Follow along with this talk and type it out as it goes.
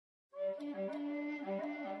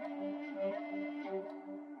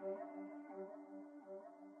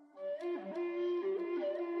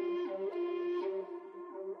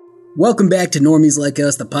Welcome back to Normies Like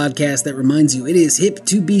Us, the podcast that reminds you it is hip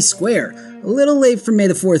to be square. A little late for May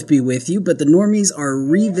the 4th be with you, but the Normies are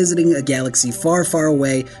revisiting a galaxy far, far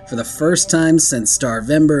away for the first time since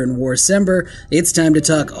Starvember and Warcember. It's time to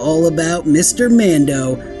talk all about Mr.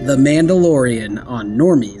 Mando, the Mandalorian, on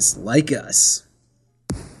Normies Like Us.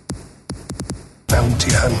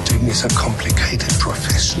 Bounty hunting is a complicated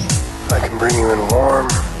profession. I can bring you in warm,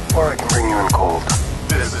 or I can bring you in cold.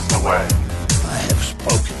 This is the way. I have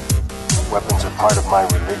spoken. Weapons are part of my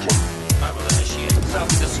religion. I will initiate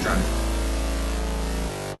self-destruct.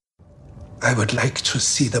 I would like to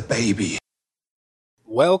see the baby.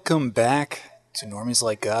 Welcome back to Normies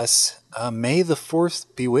Like Us. May the 4th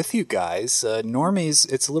be with you guys. Normies,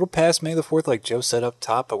 it's a little past May the 4th, like Joe said up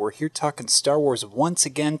top, but we're here talking Star Wars once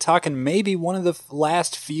again, talking maybe one of the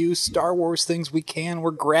last few Star Wars things we can.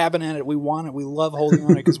 We're grabbing at it. We want it. We love holding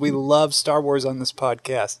on it because we love Star Wars on this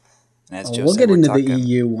podcast. And as Joe We'll said, get into talking, the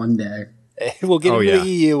EU one day. We'll get into the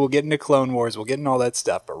EU, we'll get into Clone Wars, we'll get into all that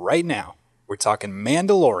stuff. But right now, we're talking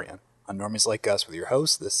Mandalorian on Normies Like Us with your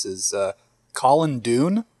host. This is Colin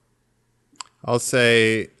Dune. I'll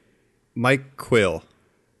say Mike Quill.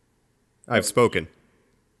 I've spoken.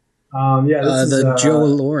 This is Joe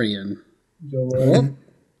Lorian.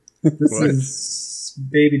 This is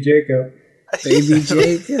Baby Jacob. Baby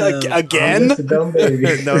Jacob. Again? Just a dumb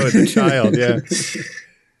baby. No, it's a child, yeah.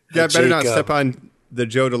 Yeah, better not Jacob. step on the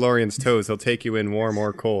Joe DeLorean's toes. He'll take you in warm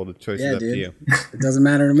or cold. The choice is up to you. It doesn't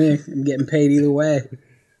matter to me. I'm getting paid either way.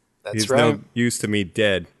 That's He's right. no use to me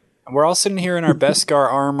dead. And we're all sitting here in our Beskar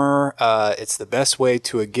armor. It's the best way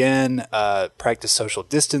to, again, practice social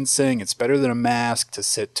distancing. It's better than a mask to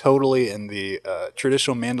sit totally in the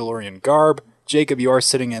traditional Mandalorian garb. Jacob, you are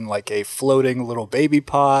sitting in like a floating little baby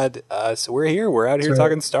pod. So we're here. We're out here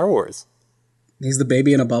talking Star Wars. He's the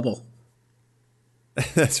baby in a bubble.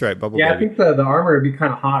 That's right, Bubble Yeah, I Baby. think the armor would be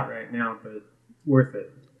kind of hot right now, but worth it.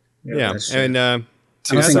 Yeah, That's true. and I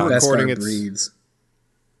don't as think of recording, Beskar it's... breathes.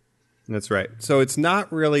 That's right. So it's not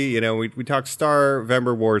really, we talked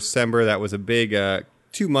Starvember, Warcember. That was a big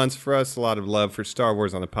 2 months for us. A lot of love for Star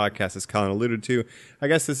Wars on the podcast, as Colin alluded to. I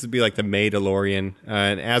guess this would be like the May-DeLorean.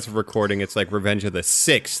 And as of recording, it's like Revenge of the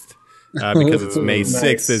 6th. Because it's May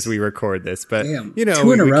 6th as we record this. But, Damn, we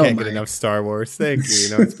two in a row, can't get Mike. enough Star Wars. Thank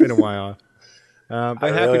you. It's been a while. But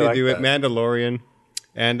happy really to like do it. that. Mandalorian.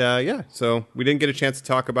 And so we didn't get a chance to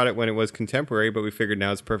talk about it when it was contemporary, but we figured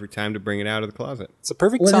now is the perfect time to bring it out of the closet. It's a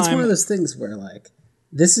perfect Well, time. it's one of those things where, like,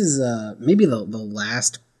 this is maybe the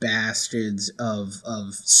last bastards of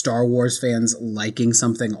Star Wars fans liking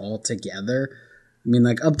something altogether. I mean,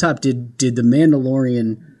 like, up top, did The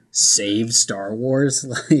Mandalorian save Star Wars?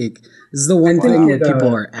 Like, this is the one thing where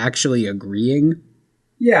people are actually agreeing.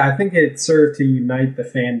 Yeah, I think it served to unite the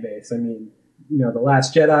fan base. I mean, The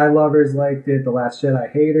Last Jedi lovers liked it. The Last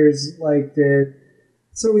Jedi haters liked it.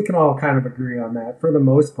 So we can all kind of agree on that for the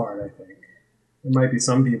most part, I think. There might be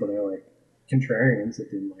some people that are like contrarians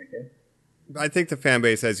that didn't like it. I think the fan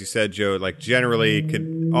base, as you said, Joe, like generally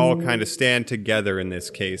could all kind of stand together in this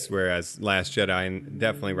case, whereas Last Jedi and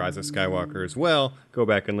definitely Rise of Skywalker as well, go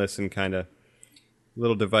back and listen, kind of a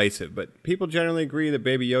little divisive. But people generally agree that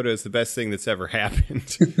Baby Yoda is the best thing that's ever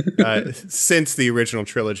happened since the original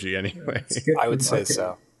trilogy, anyway. I would say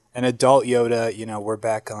so. An adult Yoda, we're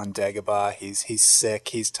back on Dagobah. He's sick.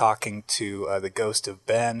 He's talking to the ghost of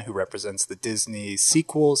Ben, who represents the Disney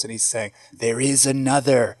sequels, and he's saying, there is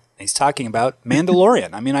another. And he's talking about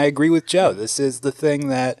Mandalorian. I mean, I agree with Joe. This is the thing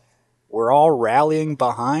that we're all rallying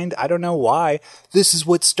behind. I don't know why. This is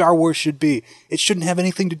what Star Wars should be. It shouldn't have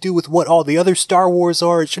anything to do with what all the other Star Wars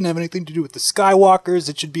are. It shouldn't have anything to do with the Skywalkers.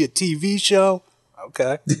 It should be a TV show.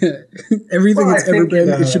 Okay. Everything Well, it's I ever think been,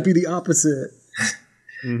 it, it should be the opposite.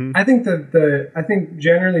 Mm-hmm. I think I think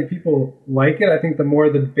generally people like it. I think the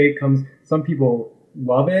more the debate comes, some people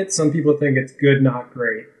love it. Some people think it's good, not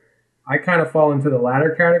great. I kind of fall into the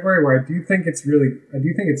latter category where I do think it's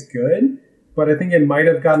good, but I think it might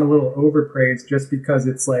have gotten a little overpraised just because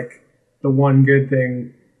it's like the one good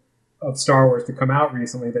thing of Star Wars to come out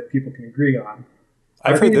recently that people can agree on.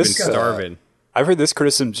 I've heard this starving. I've heard this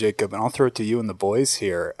criticism, Jacob, and I'll throw it to you and the boys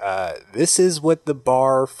here. This is what the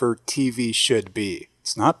bar for TV should be.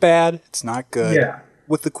 It's not bad. It's not good. Yeah.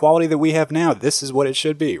 With the quality that we have now, this is what it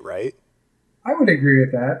should be, right? I would agree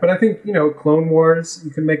with that, but I think, Clone Wars,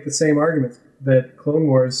 you can make the same arguments that Clone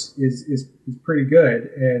Wars is pretty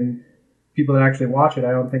good, and people that actually watch it,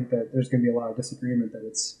 I don't think that there's going to be a lot of disagreement that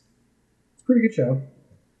it's a pretty good show.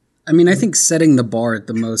 I mean, I think setting the bar at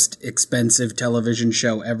the most expensive television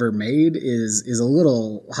show ever made is a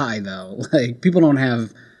little high, though. Like, people don't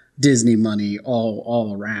have Disney money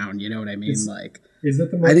all around. You know what I mean? Is it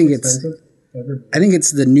the most expensive ever? I think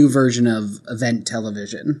it's the new version of event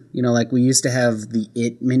television. You know, like we used to have the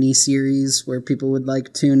It miniseries where people would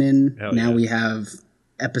like tune in. Now we have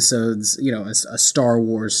episodes. You know, a Star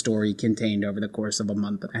Wars story contained over the course of a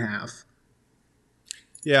month and a half.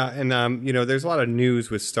 Yeah, and you know, there's a lot of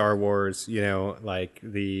news with Star Wars. You know, like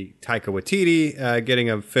the Taika Waititi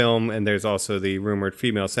getting a film, and there's also the rumored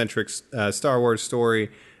female-centric Star Wars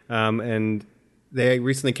story. And they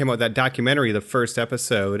recently came out with that documentary, the first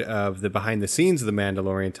episode of the behind the scenes of The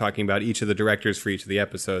Mandalorian, talking about each of the directors for each of the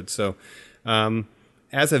episodes. So,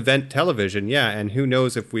 as event television, yeah, and who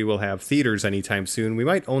knows if we will have theaters anytime soon. We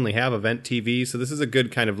might only have event TV, so this is a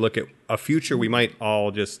good kind of look at a future we might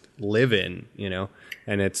all just live in, you know,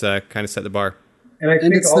 and it's kind of set the bar.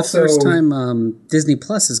 And it's also the first time Disney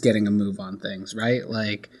Plus is getting a move on things, right?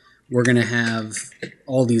 Like, we're going to have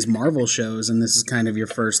all these Marvel shows, and this is kind of your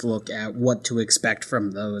first look at what to expect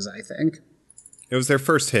from those, I think. It was their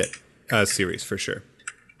first hit series, for sure.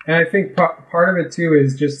 And I think part of it, too,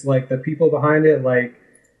 is just, like, the people behind it, like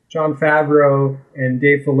Jon Favreau and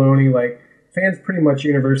Dave Filoni, like, fans pretty much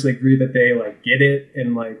universally agree that they, like, get it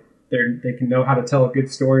and, like, they can know how to tell a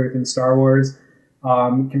good story within Star Wars,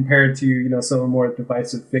 compared to, you know, some of the more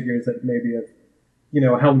divisive figures that maybe have, you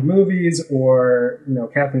know, helmed movies, or, you know,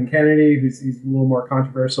 Kathleen Kennedy, who's a little more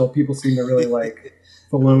controversial. People seem to really like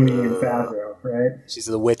Filoni and Favreau, right? She's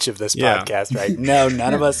the witch of this podcast, right? No,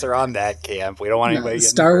 none of us are on that camp. We don't want anybody getting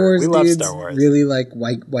Star Wars. We love dudes Star Wars. Really like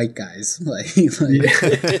white guys. Like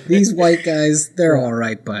these white guys, they're all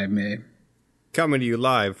right by me. Coming to you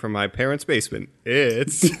live from my parents' basement,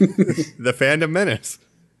 it's the Fandom Menace.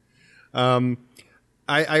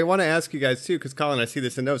 I want to ask you guys, too, because, Colin, I see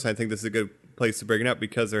this in notes, and I think this is a good place to bring it up,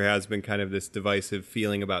 because there has been kind of this divisive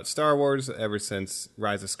feeling about Star Wars ever since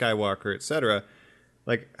Rise of Skywalker, etc.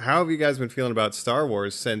 Like, how have you guys been feeling about Star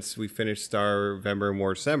Wars since we finished Starvember and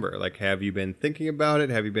Warcember? Like, have you been thinking about it?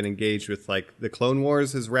 Have you been engaged with, like, the Clone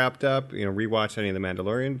Wars has wrapped up? You know, rewatch any of The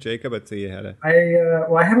Mandalorian? Jacob, I'd say you had a...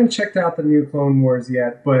 I haven't checked out the new Clone Wars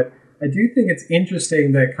yet, but I do think it's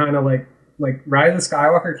interesting that kind of like Rise of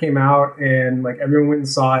Skywalker came out and like everyone went and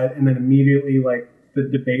saw it, and then immediately like the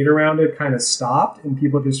debate around it kind of stopped, and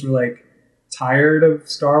people just were like tired of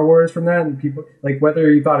Star Wars from that, and people, like,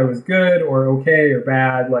 whether you thought it was good or okay or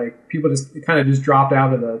bad, like people just, it kind of just dropped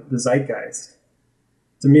out of the zeitgeist.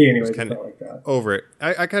 To me, anyway, it felt like that. Over it.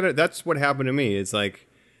 I kind of, that's what happened to me. Is like,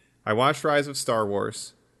 I watched Rise of Star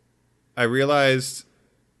Wars. I realized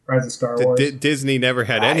Rise of Star Wars. Disney never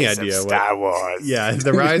had any idea what Star Wars. Yeah,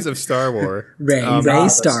 the Rise of Star Wars. Ray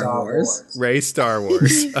Star Wars. Ray Star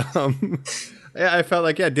Wars. Yeah, I felt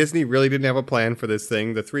like, Disney really didn't have a plan for this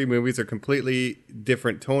thing. The three movies are completely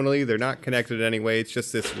different tonally. They're not connected in any way. It's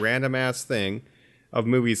just this random ass thing of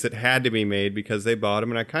movies that had to be made because they bought them.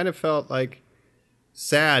 And I kind of felt like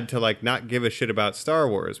sad to like not give a shit about Star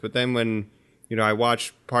Wars. But then when, you know, I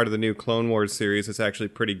watched part of the new Clone Wars series, it's actually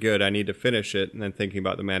pretty good. I need to finish it. And then thinking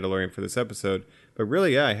about The Mandalorian for this episode. But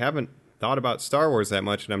really, I haven't thought about Star Wars that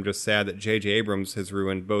much. And I'm just sad that J.J. Abrams has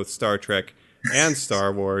ruined both Star Trek and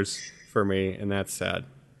Star Wars for me. And that's sad.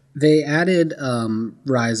 They added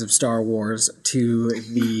Rise of Star Wars to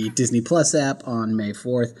the Disney Plus app on May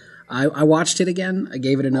 4th. I watched it again. I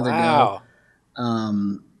gave it another go.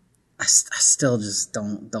 I still just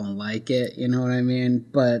don't like it. You know what I mean?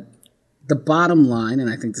 But the bottom line, and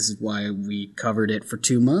I think this is why we covered it for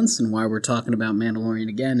 2 months and why we're talking about Mandalorian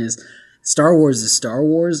again, is Star Wars is Star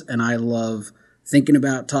Wars, and I love thinking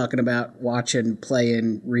about, talking about, watching,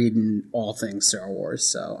 playing, reading all things Star Wars.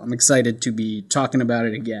 So I'm excited to be talking about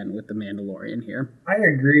it again with The Mandalorian here. I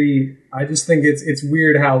agree. I just think it's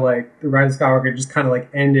weird how like the Rise of Skywalker just kind of like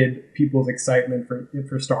ended people's excitement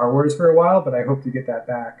for Star Wars for a while, but I hope to get that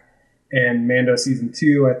back. And Mando Season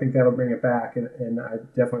 2, I think that'll bring it back, and I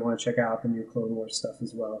definitely want to check out the new Clone Wars stuff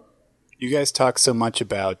as well. You guys talk so much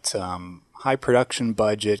about high production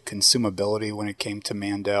budget, consumability when it came to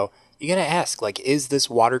Mando. You gotta ask, like, is this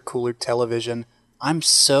water cooler television? I'm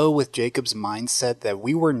so with Jacob's mindset that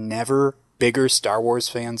we were never bigger Star Wars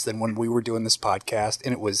fans than when we were doing this podcast,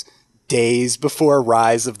 and it was days before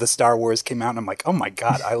Rise of the Star Wars came out, and I'm like, oh my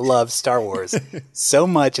god, I love Star Wars so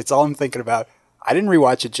much. It's all I'm thinking about. I didn't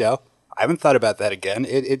rewatch it, Joe. I haven't thought about that again.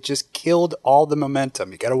 It just killed all the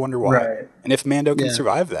momentum. You gotta wonder why. Right. And if Mando can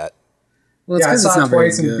survive that. Well, it's I saw it's it not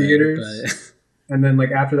twice very in good, theaters, and then like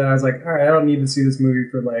after that, I was like, all right, I don't need to see this movie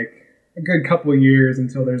for like a good couple of years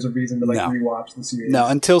until there's a reason to like rewatch the series. No,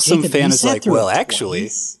 until some fan is like, well, actually.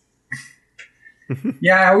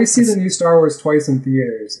 Yeah, I always see the new Star Wars twice in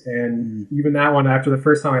theaters, and even that one, after the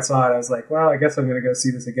first time I saw it, I was like, well, I guess I'm going to go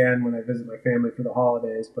see this again when I visit my family for the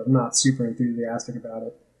holidays, but I'm not super enthusiastic about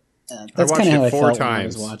it. That's I kind watched of how it I 4 felt when I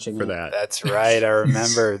was times watching for it. that. That's right. I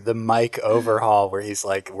remember the Mike overhaul where he's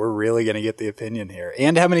like, "We're really going to get the opinion here."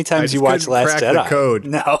 And how many times I you just watched couldn't Last crack the Jedi? code.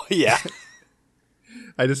 No, yeah.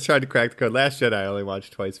 I just tried to crack the code. Last Jedi I only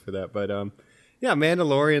watched twice for that. But yeah,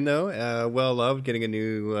 Mandalorian, though, well loved, getting a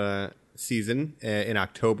new season. In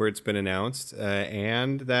October, it's been announced.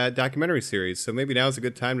 And that documentary series. So maybe now's a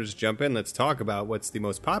good time to just jump in. Let's talk about what's the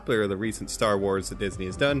most popular of the recent Star Wars that Disney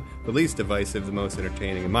has done. The least divisive, the most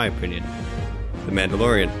entertaining, in my opinion. The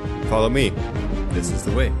Mandalorian. Follow me. This is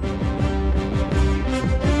the way.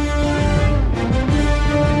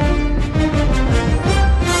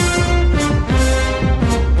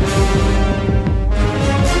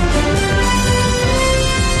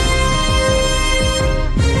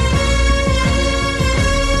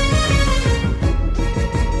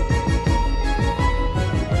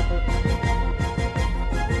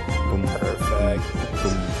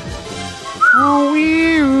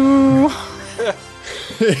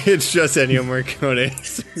 Perfect. It's just Ennio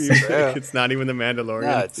Morricone's music. Yeah. It's not even the Mandalorian.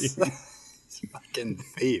 No, it's theme. fucking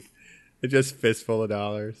thief. It's just fistful of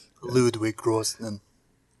dollars. Ludwig Grossman.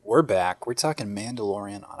 We're back. We're talking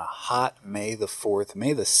Mandalorian on a hot May the 4th,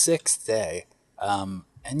 May the 6th day. And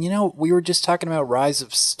we were just talking about Rise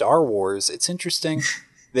of Star Wars. It's interesting.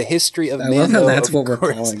 The history of Mando. love how that's of what we're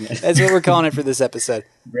course. calling it. That's what we're calling it for this episode.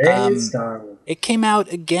 Star Wars. It came out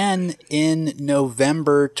again in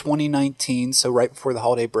November 2019, so right before the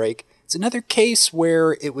holiday break. It's another case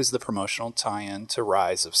where it was the promotional tie-in to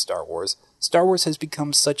Rise of Star Wars. Star Wars has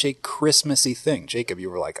become such a Christmassy thing. Jacob, you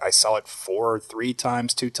were like, I saw it 3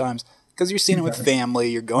 times, 2 times, because you're seeing it with family,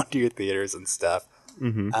 you're going to your theaters and stuff.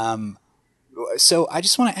 Mm-hmm. So I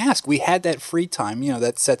just want to ask, we had that free time,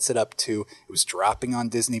 that sets it up to, it was dropping on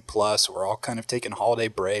Disney Plus. We're all kind of taking holiday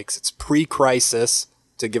breaks. It's pre-crisis,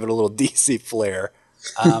 to give it a little DC flair.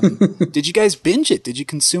 Did you guys binge it? Did you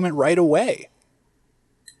consume it right away?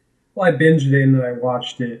 Well, I binged it and then I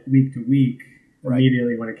watched it week to week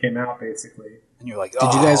immediately when it came out, basically. And you're like,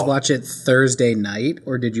 Did you guys watch it Thursday night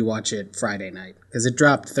or did you watch it Friday night? Because it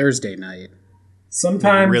dropped Thursday night.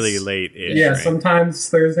 Sometimes Really late-ish. Yeah, right? sometimes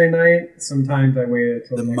Thursday night. Sometimes I waited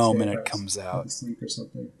until the next moment day it if I was comes out? asleep or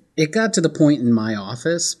something. It got to the point in my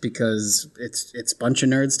office, because it's a bunch of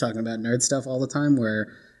nerds talking about nerd stuff all the time,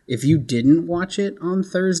 where if you didn't watch it on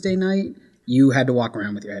Thursday night, you had to walk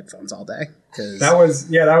around with your headphones all day. That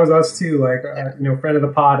was us too. Like, friend of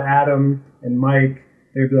the pod, Adam and Mike,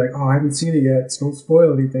 they'd be like, "Oh, I haven't seen it yet, so don't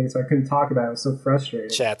spoil anything." So I couldn't talk about it. It was so frustrating.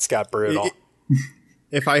 Chat's got brutal.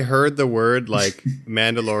 If I heard the word like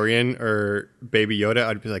Mandalorian or Baby Yoda,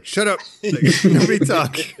 I'd be like, "Shut up! Like, nobody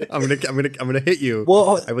talk. I'm gonna hit you.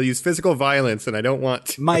 Well, I will use physical violence, and I don't want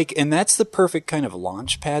to." Mike, and that's the perfect kind of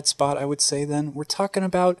launch pad spot, I would say. Then we're talking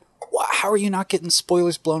about, how are you not getting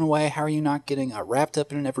spoilers blown away? How are you not getting wrapped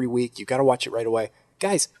up in it every week? You got to watch it right away,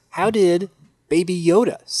 guys. How did Baby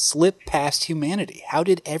Yoda slip past humanity? How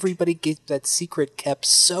did everybody get that secret kept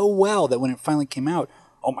so well that when it finally came out,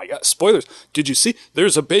 oh my God, spoilers. Did you see?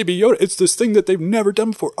 There's a Baby Yoda. It's this thing that they've never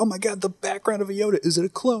done before. Oh my God, the background of a Yoda. Is it a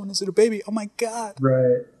clone? Is it a baby? Oh my God.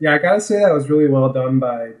 Right. Yeah, I gotta say that was really well done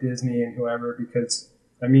by Disney and whoever, because,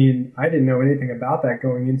 I didn't know anything about that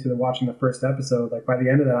going into watching the first episode. Like, by the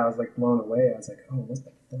end of that, I was, like, blown away. I was like, oh, what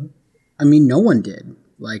the fuck? No one did.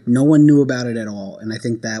 Like, no one knew about it at all. And I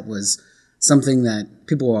think that was something that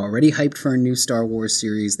people were already hyped for a new Star Wars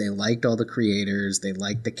series. They liked all the creators. They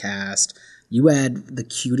liked the cast. You add the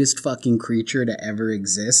cutest fucking creature to ever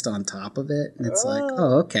exist on top of it, and it's like,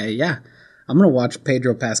 oh, okay, yeah. I'm going to watch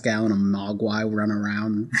Pedro Pascal and a Mogwai run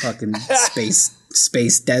around fucking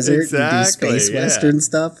space desert and do space western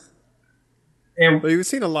stuff. And Well, we've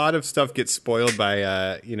seen a lot of stuff get spoiled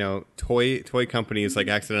by, toy companies like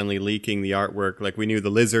accidentally leaking the artwork. Like we knew the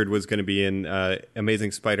Lizard was going to be in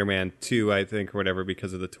Amazing Spider-Man 2, I think, or whatever,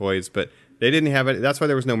 because of the toys, but they didn't have it. That's why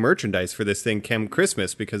there was no merchandise for this thing come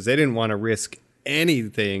Christmas, because they didn't want to risk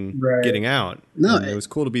anything getting out. No, and it was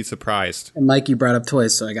cool to be surprised. And Mike, you brought up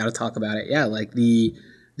toys, so I got to talk about it. Yeah, like the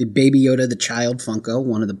Baby Yoda, the child Funko,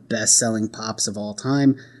 one of the best-selling pops of all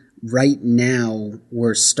time. Right now,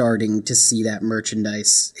 we're starting to see that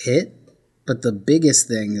merchandise hit. But the biggest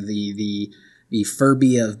thing, the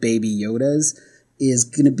Furby of Baby Yodas, is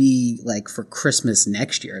going to be like for Christmas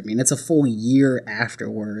next year. It's a full year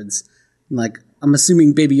afterwards. Like, I'm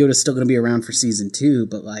assuming Baby Yoda's still going to be around for season 2,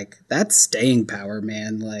 but like that's staying power,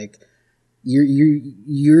 man. Like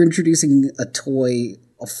you're introducing a toy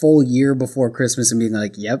a full year before Christmas and being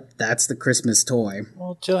like, yep, that's the Christmas toy.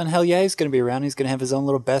 Well, Joe, and hell yeah, he's going to be around. He's going to have his own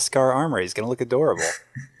little Beskar armor. He's going to look adorable.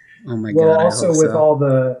 Oh my Well, god! also with all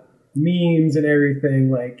the memes and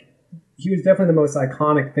everything, like, he was definitely the most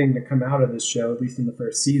iconic thing to come out of this show, at least in the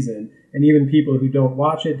first season. And even people who don't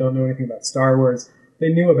watch it, don't know anything about Star Wars, they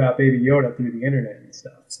knew about Baby Yoda through the internet and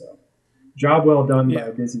stuff. So, job well done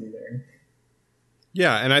by Disney there.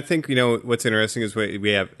 Yeah, and I think, you know, what's interesting is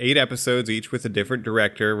we have 8 episodes, each with a different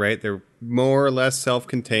director, right? They're more or less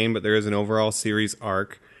self-contained, but there is an overall series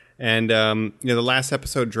arc. And, you know, the last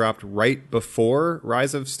episode dropped right before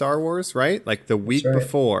Rise of Star Wars, right? Like the week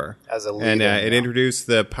before. As a lead, and it introduced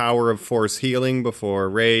the power of Force healing before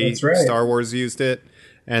Rey, Star Wars used it.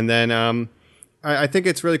 And then I think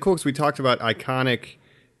it's really cool because we talked about iconic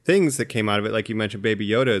things that came out of it. Like you mentioned, Baby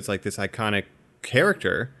Yoda is like this iconic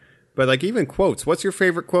character. But like even quotes. What's your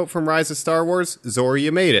favorite quote from Rise of Star Wars? Zora,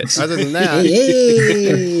 you made it. Other than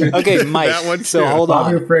that. Okay, Mike. That one so too. hold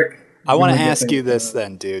on. Frick, I want to ask you this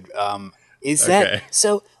then, dude. Is that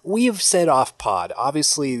so? We have said off pod,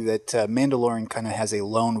 obviously, that Mandalorian kind of has a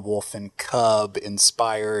lone wolf and cub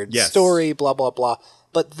inspired story, blah blah blah.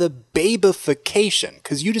 But the babification,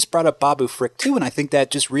 because you just brought up Babu Frick too, and I think that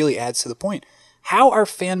just really adds to the point. How are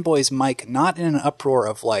fanboys, Mike, not in an uproar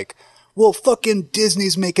of like, well, fucking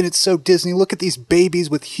Disney's making it so Disney. Look at these babies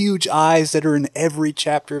with huge eyes that are in every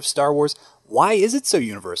chapter of Star Wars. Why is it so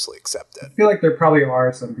universally accepted? I feel like there probably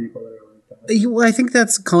are some people that are like that. Well, I think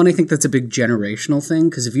that's, Colin, I think that's a big generational thing,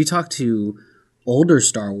 because if you talk to older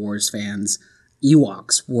Star Wars fans,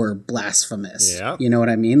 Ewoks were blasphemous. Yep. You know what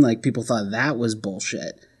I mean? Like, people thought that was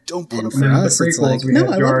bullshit. Don't put And them for in the us, it's prequels, like, we no,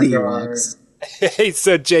 had I Jar love the Jar. Ewoks. Hey,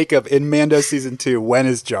 so Jacob, in Mando Season 2, when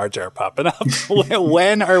is Jar Jar popping up?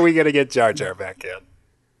 When are we going to get Jar Jar back in?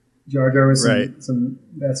 Jar Jar with some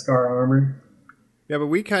Beskar armor. Yeah, but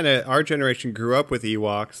we kind of, our generation grew up with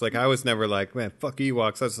Ewoks. Like, I was never like, man, fuck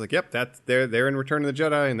Ewoks. I was like, yep, they're in Return of the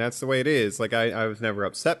Jedi, and that's the way it is. Like, I was never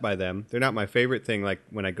upset by them. They're not my favorite thing, like,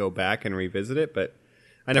 when I go back and revisit it, but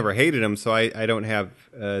I never hated them, so I don't have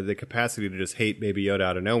the capacity to just hate Baby Yoda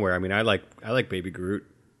out of nowhere. I mean, I like Baby Groot.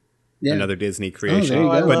 Yeah. Another Disney creation. there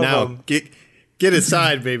you go. But now, get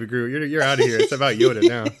aside, Baby Groot. You're out of here. It's about Yoda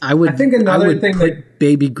now. I think another I would thing put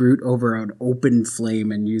Baby Groot over an open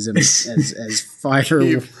flame and use him as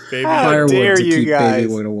firewood dare to you keep guys.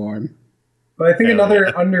 Baby Yoda warm. But I think another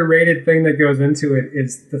underrated thing that goes into it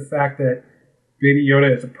is the fact that Baby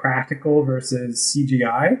Yoda is a practical versus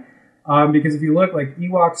CGI. Because if you look, like,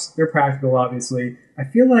 Ewoks, they're practical, obviously. I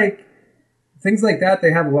feel like things like that,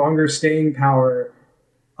 they have longer staying power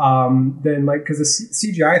than, like, because the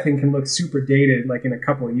CGI thing can look super dated, like, in a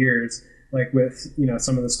couple of years, like with, you know,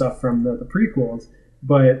 some of the stuff from the prequels.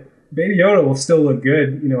 But Baby Yoda will still look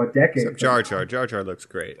good, you know, a decade. Except Jar Jar. Jar Jar looks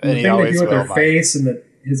great. And The he thing they always do with will, their Mike. face and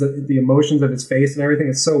the emotions of his face and everything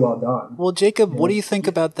is so well done. Well, Jacob, what do you think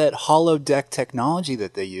about that holodeck technology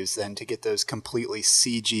that they use then to get those completely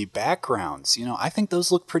CG backgrounds? You know, I think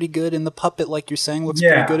those look pretty good, and the puppet, like you're saying, looks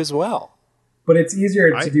pretty good as well. But it's easier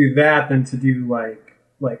to do that than to do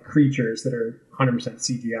like creatures that are 100%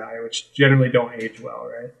 CGI, which generally don't age well,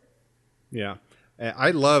 right? Yeah.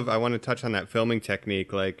 I want to touch on that filming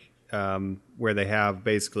technique, like where they have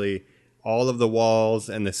basically all of the walls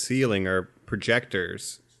and the ceiling are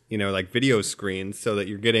projectors, you know, like video screens, so that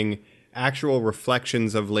you're getting actual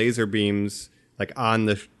reflections of laser beams like on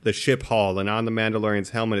the ship hull and on the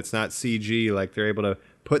Mandalorian's helmet. It's not CG. Like, they're able to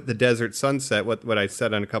put the desert sunset. What I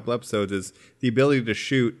said on a couple episodes is the ability to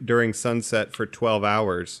shoot during sunset for 12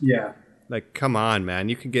 hours. Yeah. Like, come on, man.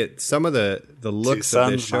 You can get some of the looks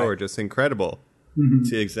of this show are just incredible.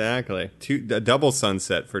 Mm-hmm. Exactly. A double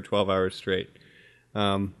sunset for 12 hours straight.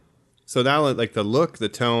 So now, like, the look, the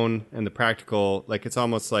tone, and the practical, like, it's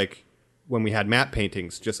almost like when we had matte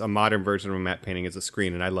paintings, just a modern version of a matte painting as a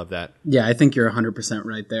screen, and I love that. Yeah, I think you're 100%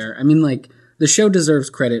 right there. I mean, like, the show deserves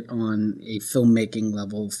credit on a filmmaking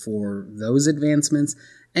level for those advancements.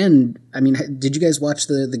 And, I mean, did you guys watch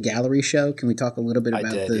the gallery show? Can we talk a little bit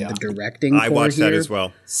about the directing I watched that as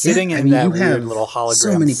well. Sitting in that weird little hologram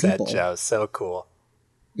so many set, people. Joe. So cool.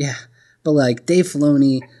 Yeah. But, like, Dave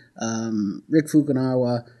Filoni, Rick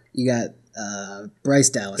Fukunaga, you got Bryce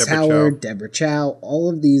Dallas Howard, Deborah Chow, all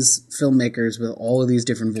of these filmmakers with all of these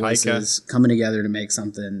different voices coming together to make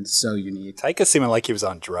something so unique. Taika seeming like he was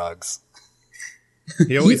on drugs.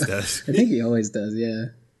 He always does. I think he always does, yeah.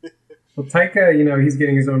 Well, Taika, you know, he's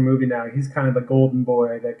getting his own movie now. He's kind of the golden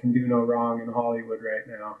boy that can do no wrong in Hollywood right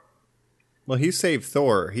now. Well, he saved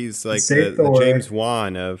Thor. He's like Thor. The James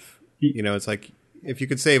Wan of, you know, it's like, if you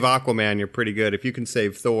could save Aquaman, you're pretty good. If you can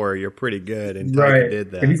save Thor, you're pretty good. And Taika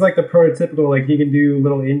did that. But he's like the prototypical, like, he can do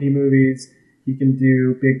little indie movies. He can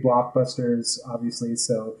do big blockbusters, obviously.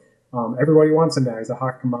 So everybody wants him now. He's a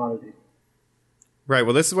hot commodity. Right.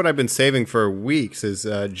 Well, this is what I've been saving for weeks is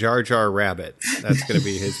Jar Jar Rabbit. That's going to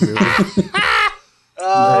be his movie.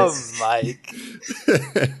 Oh, Mike.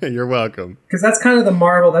 You're welcome. Because that's kind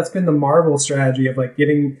of that's been the Marvel strategy of like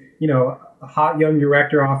getting, a hot young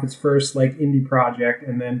director off his first like indie project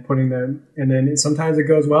and then putting them, and then sometimes it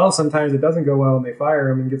goes well, sometimes it doesn't go well and they fire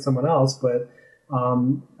him and get someone else. But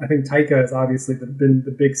I think Taika has obviously been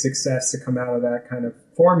the big success to come out of that kind of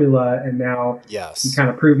formula, and now Yes. he kind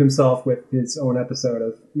of proved himself with his own episode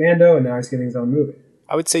of Mando, and now he's getting his own movie.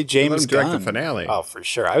 I would say James direct Gunn. the finale. Oh, for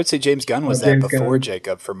sure. I would say James Gunn was James that before Gunn.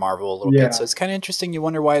 Jacob for Marvel a little Yeah. bit. So it's kind of interesting. You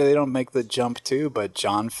wonder why they don't make the jump too. But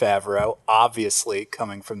Jon Favreau, obviously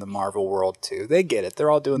coming from the Marvel world too, they get it.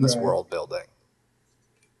 They're all doing this Right. world building.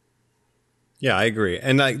 Yeah, I agree.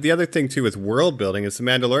 And like the other thing too with world building is The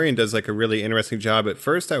Mandalorian does like a really interesting job. At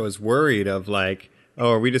first I was worried of like,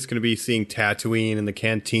 oh, are we just going to be seeing Tatooine and the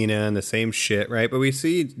Cantina and the same shit, right? But we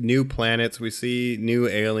see new planets, we see new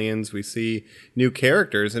aliens, we see new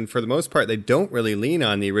characters, and for the most part, they don't really lean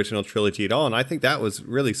on the original trilogy at all, and I think that was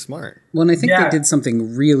really smart. Well, and I think Yeah. they did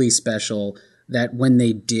something really special that when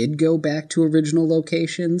they did go back to original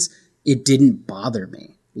locations, it didn't bother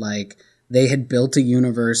me. Like, they had built a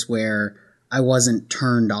universe where I wasn't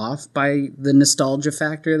turned off by the nostalgia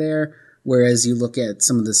factor there, whereas you look at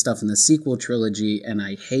some of the stuff in the sequel trilogy and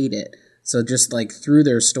I hate it. So just like through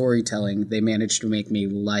their storytelling, they managed to make me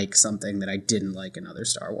like something that I didn't like in other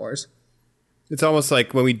Star Wars. It's almost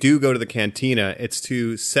like when we do go to the Cantina, it's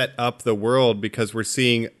to set up the world because we're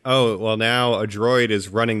seeing, oh, well, now a droid is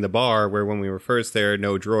running the bar where when we were first there,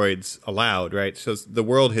 no droids allowed, right? So the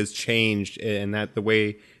world has changed, and that the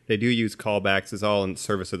way they do use callbacks is all in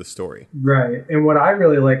service of the story. Right. And what I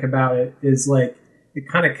really like about it is like it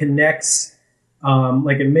kind of connects,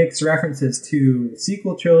 like it makes references to the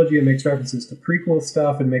sequel trilogy, it makes references to prequel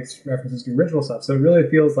stuff, it makes references to original stuff. So it really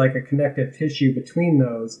feels like a connective tissue between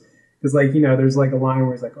those. Because like, there's like a line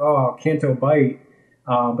where it's like, oh, Canto Bite.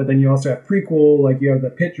 But then you also have prequel, like you have the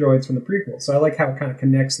pit droids from the prequel. So I like how it kind of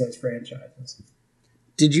connects those franchises.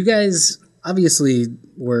 Did you guys, obviously,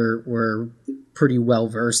 were pretty well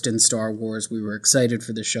versed in Star Wars. We were excited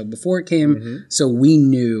for the show before it came, so we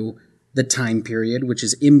knew the time period, which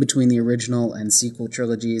is in between the original and sequel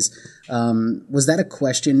trilogies. Was that a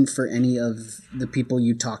question for any of the people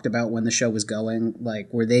you talked about when the show was going?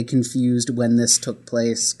 Like, were they confused when this took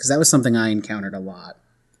place? Because that was something I encountered a lot.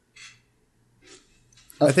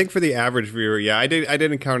 I think for the average viewer, yeah, I did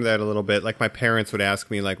encounter that a little bit. Like my parents would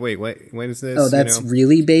ask me, like, "Wait, when is this?" Oh, that's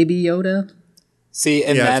really Baby Yoda? See,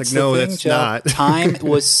 and Yeah, that's it's like, no, the thing, that's Joe. not. Time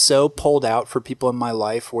was so pulled out for people in my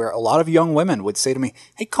life where a lot of young women would say to me,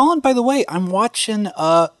 "Hey, Colin, by the way, I'm watching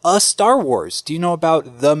a Star Wars. Do you know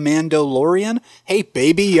about The Mandalorian? Hey,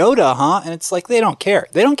 Baby Yoda, huh?" And it's like, they don't care.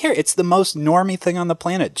 They don't care. It's the most normie thing on the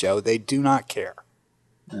planet, Joe. They do not care.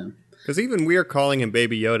 Because even we are calling him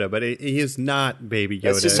Baby Yoda, but he is not Baby Yoda.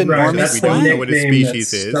 That's just a Right, normie that's we the don't know what his nickname species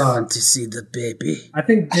that's is. stuck. Want to see the baby. I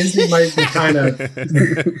think Disney might be kind of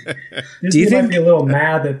Disney think- might be a little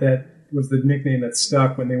mad that was the nickname that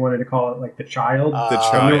stuck when they wanted to call it like the child. The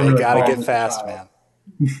child. No one You really gotta calls get it fast, the child.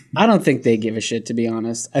 man. I don't think they give a shit, to be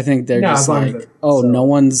honest. I think they're No, just as long as like, it- oh, so- no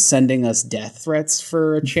one's sending us death threats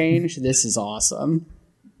for a change. This is awesome.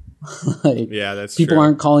 Like, Yeah, that's people true.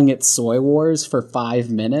 aren't calling it Soy Wars for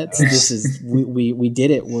 5 minutes. This is we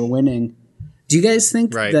did it. We're winning. Do you guys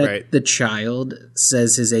think Right, that right. the child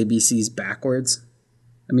says his ABCs backwards?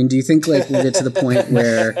 I mean, do you think like we'll get to the point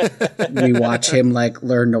where we watch him like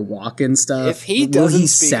learn to walk and stuff? If he Will doesn't he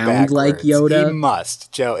speak sound like backwards, Yoda? he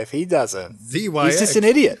must, Joe. If he doesn't, ZYX. he's just an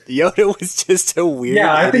idiot. Yoda was just a weird.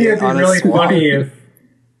 Yeah, I think idiot it'd be on a really swan. funny if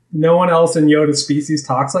no one else in Yoda's species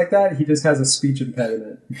talks like that. He just has a speech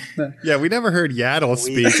impediment. Yeah, we never heard Yaddle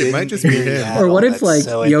speak. It didn't might just be hear him. Yaddle. Or what if That's like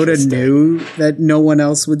so Yoda interesting. knew that no one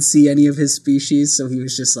else would see any of his species, so he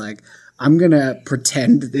was just like, "I'm gonna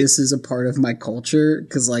pretend this is a part of my culture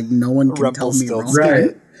because like no one can tell me wrong." Rumpelstiltskin.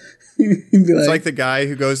 Right. He'd be It's like the guy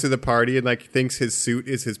who goes to the party and like thinks his suit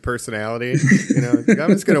is his personality. You know, like, I'm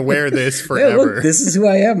just gonna wear this "Hey, forever. look, this is who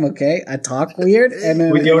I am. Okay, I talk weird, and I'm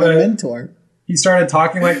With a Yoda- mentor." He started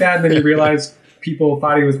talking like that, and then he realized people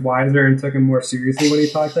thought he was wiser and took him more seriously when he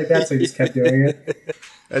talked like that, so he just kept doing it.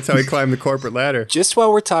 That's how he climbed the corporate ladder. Just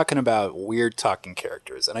while we're talking about weird talking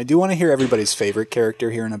characters, and I do want to hear everybody's favorite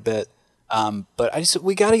character here in a bit, but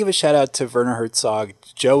we got to give a shout out to Werner Herzog.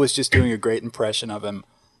 Joe was just doing a great impression of him.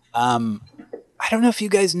 I don't know if you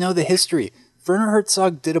guys know the history. Werner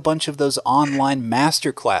Herzog did a bunch of those online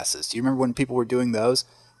master classes. Do you remember when people were doing those?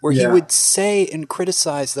 Where he Yeah. would say and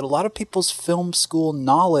criticize that a lot of people's film school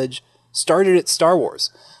knowledge started at Star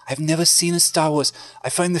Wars. I've never seen a Star Wars. I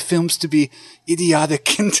find the films to be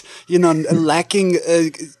idiotic and, lacking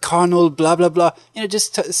carnal, blah, blah, blah.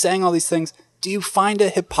 Just saying all these things. Do you find a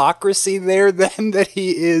hypocrisy there then that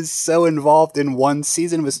he is so involved in one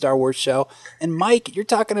season of a Star Wars show? And Mike, you're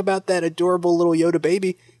talking about that adorable little Yoda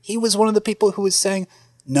baby. He was one of the people who was saying,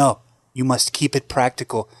 no, you must keep it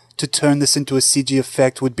practical. To turn this into a CG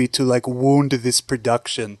effect would be to wound this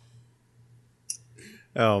production.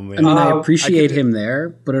 Oh man! I mean, I appreciate him there,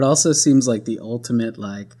 but it also seems like the ultimate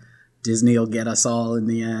Disney will get us all in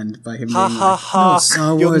the end by him being no,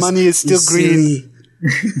 Star Wars, your money is still green.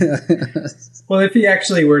 Well, if he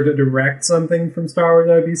actually were to direct something from Star Wars,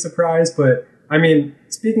 I'd be surprised. But I mean,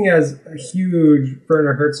 speaking as a huge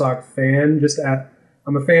Werner Herzog fan,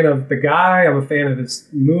 I'm a fan of the guy. I'm a fan of his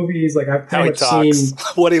movies. I've How he much talks, seen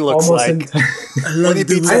what he looks like. I love I love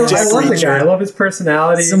the guy. I love his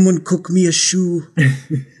personality. Someone cook me a shoe.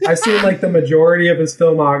 I've seen the majority of his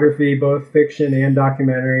filmography, both fiction and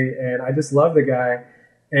documentary, and I just love the guy.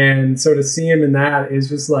 And so to see him in that is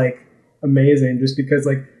just amazing. Just because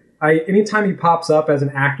anytime he pops up as an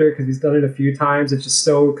actor, because he's done it a few times, it's just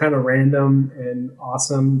so kind of random and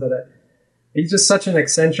awesome that he's just such an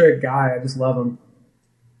eccentric guy. I just love him.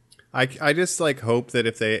 I just hope that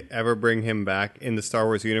if they ever bring him back in the Star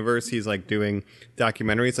Wars universe, he's doing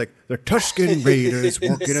documentaries the Tusken Raiders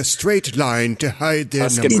walk in a straight line to hide their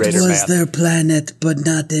Tusken numbers. Raider man. Their planet, but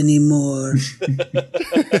not anymore.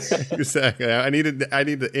 Exactly. I need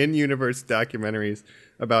the in-universe documentaries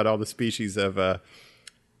about all the species of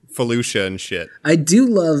Felucia and shit. I do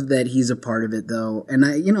love that he's a part of it, though, and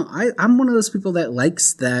I'm one of those people that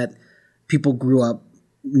likes that people grew up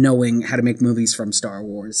knowing how to make movies from Star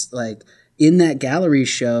Wars. In that gallery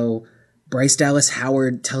show, Bryce Dallas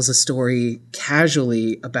Howard tells a story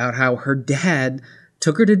casually about how her dad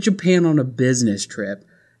took her to Japan on a business trip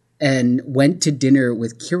and went to dinner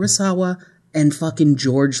with Kurosawa and fucking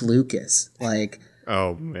George Lucas.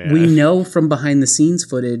 Oh man. We know from behind the scenes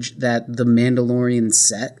footage that the Mandalorian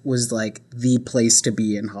set was the place to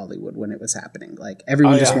be in Hollywood when it was happening.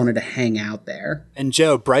 Everyone just wanted to hang out there. And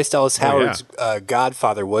Joe, Bryce Dallas Howard's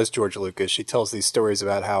godfather was George Lucas. She tells these stories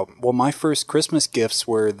about how, my first Christmas gifts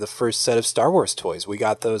were the first set of Star Wars toys. We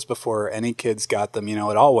got those before any kids got them, at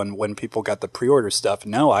all. When people got the pre-order stuff,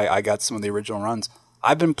 I got some of the original runs.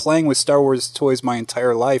 I've been playing with Star Wars toys my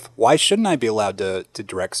entire life. Why shouldn't I be allowed to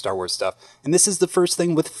direct Star Wars stuff? And this is the first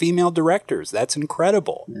thing with female directors. That's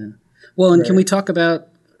incredible. Yeah. Well, and can we talk about?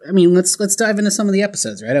 Let's dive into some of the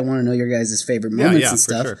episodes, right? I want to know your guys' favorite moments and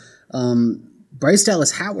stuff. Sure. Bryce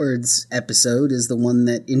Dallas Howard's episode is the one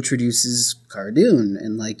that introduces Cara Dune,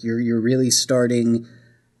 and you're really starting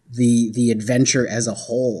the adventure as a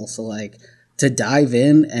whole. So to dive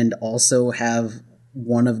in and also have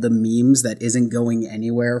one of the memes that isn't going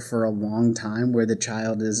anywhere for a long time, where the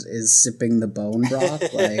child is sipping the bone broth.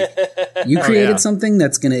 You created something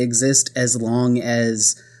that's going to exist as long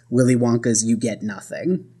as Willy Wonka's You Get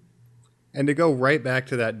Nothing. And to go right back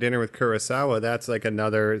to that dinner with Kurosawa, that's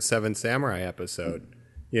another Seven Samurai episode.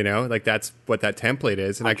 That's what that template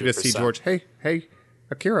is. And 100%. I could just see George, hey,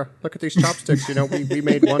 Akira, look at these chopsticks. We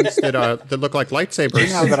made ones that look like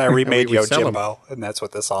lightsabers. Now that I remade Yojimbo, and that's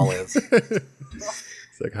what this all is.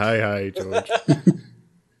 It's hi, George.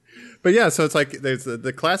 But yeah, so it's there's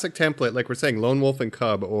the classic template, we're saying, Lone Wolf and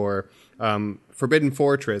Cub, or Forbidden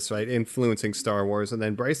Fortress, right, influencing Star Wars. And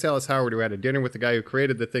then Bryce Dallas Howard, who had a dinner with the guy who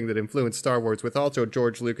created the thing that influenced Star Wars, with also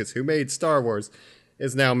George Lucas, who made Star Wars,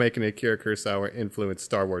 is now making a Akira Kurosawa influenced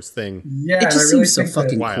Star Wars thing. Yeah, it just really seems so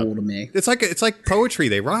fucking cool to me. It's like poetry;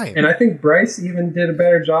 they rhyme. And I think Bryce even did a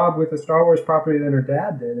better job with the Star Wars property than her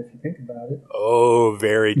dad did, if you think about it. Oh,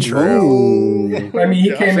 very true.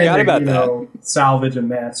 He came in to salvage a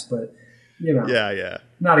mess, but yeah,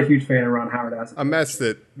 not a huge fan of Ron Howard. A mess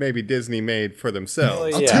that maybe Disney made for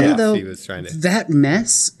themselves. I'll tell you though, he was trying to... that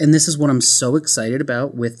mess, and this is what I'm so excited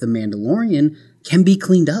about with The Mandalorian, can be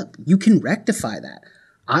cleaned up. You can rectify that.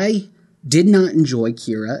 I did not enjoy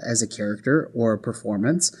Kira as a character or a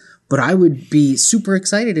performance, but I would be super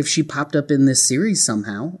excited if she popped up in this series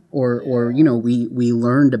somehow, or we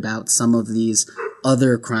learned about some of these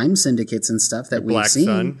other crime syndicates and stuff that we've seen.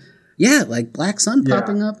 Black Sun. Yeah, like Black Sun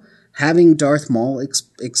popping up. Having Darth Maul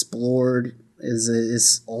explored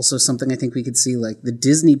is also something I think we could see. Like the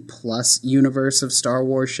Disney Plus universe of Star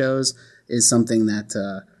Wars shows is something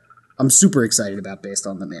that I'm super excited about based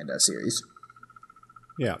on the Mando series.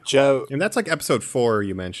 Yeah, Joe, and that's like episode 4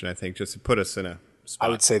 you mentioned, I think, just to put us in a spot.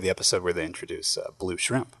 I would say the episode where they introduce blue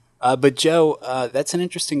shrimp. But Joe, that's an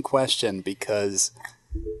interesting question because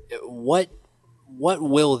what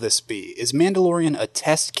will this be? Is Mandalorian a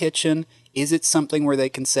test kitchen? Is it something where they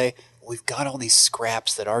can say, we've got all these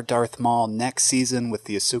scraps that are Darth Maul next season with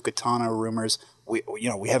the Ahsoka Tano rumors. We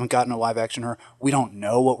haven't gotten a live action her. We don't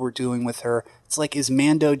know what we're doing with her. It's like, is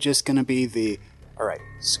Mando just going to be the, all right,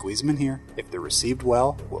 squeeze them in here. If they're received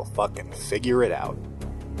well, we'll fucking figure it out.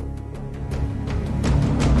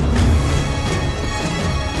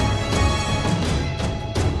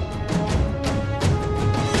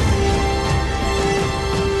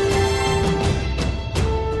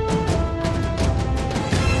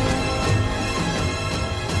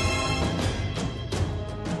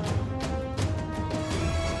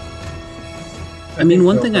 I mean,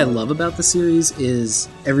 one thing I love about the series is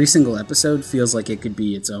every single episode feels like it could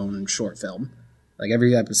be its own short film. Like,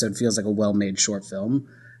 every episode feels like a well-made short film.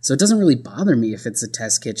 So it doesn't really bother me if it's a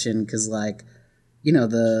test kitchen, because, like, you know,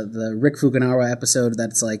 the Rick Fukunaga episode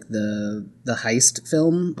that's, like, the heist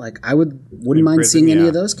film, like, I wouldn't mind seeing any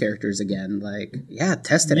of those characters again. Like, yeah,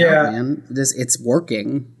 test it out, man. It's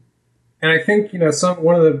working. And I think, you know,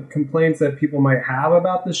 one of the complaints that people might have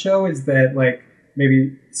about the show is that, like,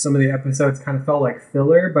 maybe some of the episodes kind of felt like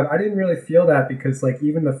filler, but I didn't really feel that, because, like,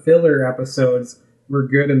 even the filler episodes were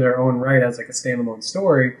good in their own right as, like, a standalone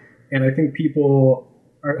story. And I think people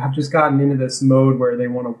have just gotten into this mode where they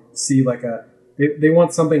want to see, like, they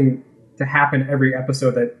want something to happen every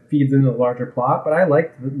episode that feeds into the larger plot. But I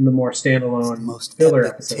like the more standalone, the most filler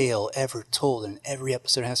epic episodes. tale ever told, and every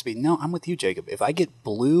episode has to be. No, I'm with you, Jacob. If I get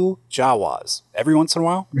blue Jawas every once in a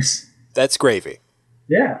while, that's gravy.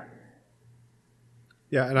 Yeah.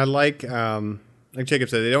 Yeah, and I like Jacob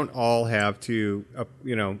said, they don't all have to,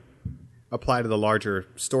 apply to the larger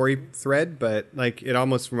story thread, but, like, it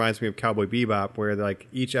almost reminds me of Cowboy Bebop, where, like,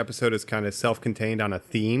 each episode is kind of self-contained on a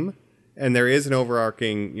theme, and there is an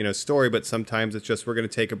overarching, story, but sometimes it's just, we're going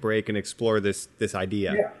to take a break and explore this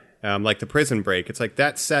idea. Yeah. Like the Prison Break. It's like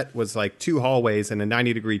that set was like 2 hallways and a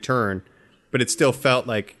 90-degree turn, but it still felt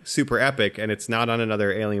like super epic, and it's not on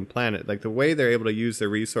another alien planet. Like, the way they're able to use their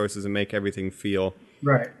resources and make everything feel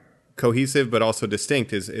cohesive but also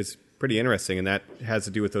distinct is pretty interesting, and that has to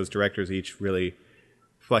do with those directors each really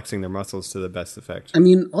flexing their muscles to the best effect. I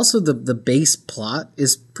mean, also the base plot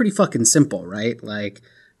is pretty fucking simple, right? Like,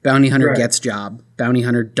 bounty hunter gets job, bounty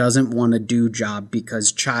hunter doesn't want to do job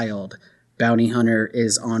because child, bounty hunter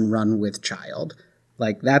is on run with child.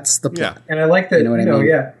 Like, that's the plot. Yeah. And I like that, you know what I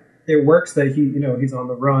mean? It works that he's on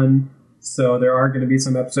the run, so there are going to be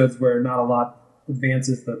some episodes where not a lot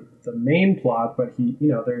advances the main plot, but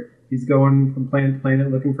he's going from planet to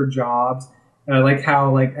planet looking for jobs. And I like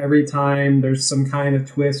how, like, every time there's some kind of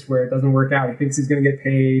twist where it doesn't work out, he thinks he's going to get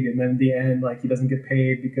paid, and then at the end, like, he doesn't get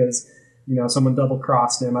paid because, someone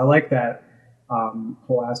double-crossed him. I like that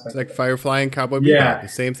whole aspect. It's like Firefly and Cowboy Bebop. Yeah. The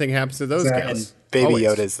same thing happens to those guys. Baby Always.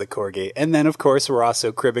 Yoda is the corgi. And then, of course, we're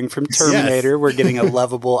also cribbing from Terminator. Yes. We're getting a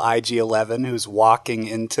lovable IG-11 who's walking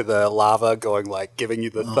into the lava, going, like, giving you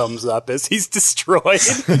the thumbs up as he's destroyed.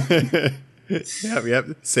 Yep.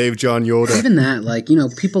 Save John Yoda. Even that, like,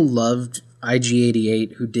 people loved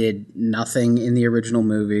IG-88, who did nothing in the original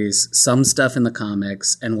movies, some stuff in the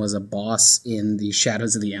comics, and was a boss in the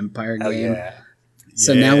Shadows of the Empire game. Yeah.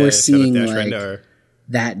 So now we're seeing, like,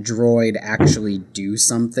 that droid actually do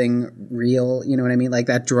something real, you know what I mean? Like,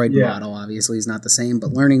 that droid model obviously is not the same, but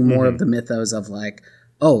learning more of the mythos of, like,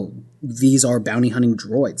 oh, these are bounty hunting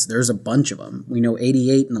droids. There's a bunch of them. We know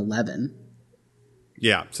 88 and 11.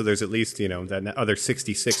 Yeah, so there's at least, that other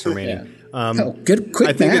 66 remaining. Good,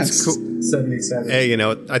 quick math. It's cool. 77. Hey,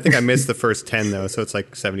 I think I missed the first 10, though, so it's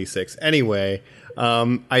like 76. Anyway,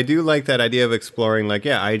 I do like that idea of exploring, like,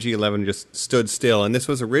 IG-11 just stood still, and this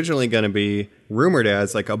was originally going to be rumored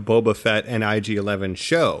as, like, a Boba Fett and IG-11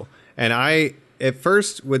 show. And I, at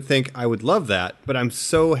first, would think I would love that, but I'm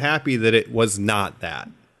so happy that it was not that,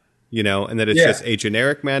 and that it's just a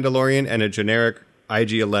generic Mandalorian and a generic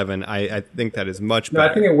IG-11. I think that is much better.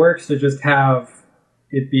 I think it works to just have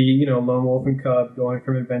it be, Lone Wolf and Cub going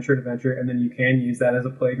from adventure to adventure, and then you can use that as a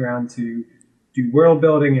playground to do world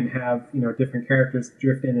building and have, different characters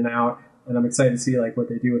drift in and out. And I'm excited to see, like, what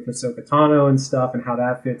they do with Ahsoka Tano and stuff, and how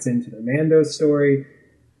that fits into the Mando story.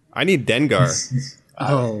 I need Dengar.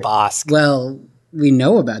 Bossk. Well, we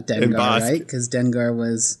know about Dengar, right? Because Dengar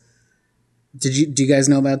was. Do you guys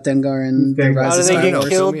know about Dengar and the Rise of Star Wars? How did they get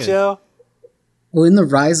killed, Joe? Well, in the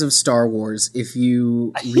Rise of Star Wars, if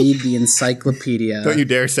you read the encyclopedia... Don't you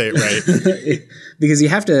dare say it right. Because you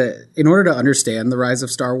have to... In order to understand the Rise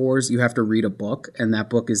of Star Wars, you have to read a book, and that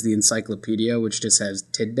book is the encyclopedia, which just has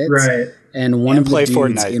tidbits. Right. And one of the dudes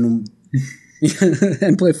Fortnite.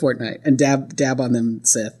 and play Fortnite, and dab on them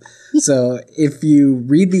Sith. So if you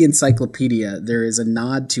read the encyclopedia, there is a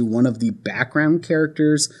nod to one of the background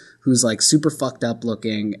characters who's, like, super fucked up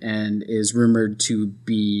looking and is rumored to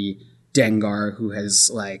be... Dengar, who has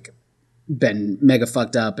like been mega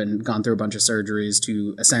fucked up and gone through a bunch of surgeries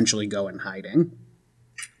to essentially go in hiding.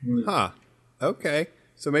 Huh. Okay.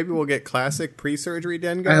 So maybe we'll get classic pre-surgery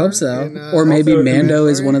Dengar. I hope so. Or maybe Mando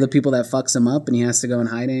is one of the people that fucks him up and he has to go in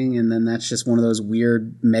hiding, and then that's just one of those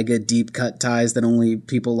weird, mega deep cut ties that only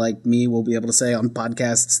people like me will be able to say on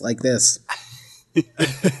podcasts like this.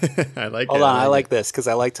 I like Hold on, I like this because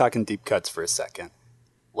I like talking deep cuts for a second.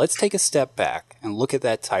 Let's take a step back and look at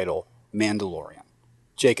that title, Mandalorian.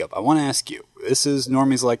 Jacob, I want to ask you, this is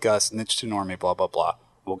Normies Like Us, niche to normie, blah, blah, blah.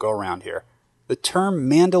 We'll go around here. The term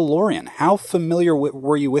Mandalorian, how familiar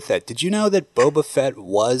were you with that? Did you know that Boba Fett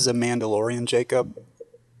was a Mandalorian, Jacob?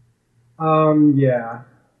 Yeah.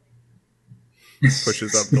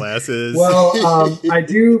 Pushes up glasses. Well, I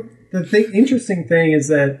do. The interesting thing is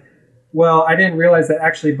that, well, I didn't realize that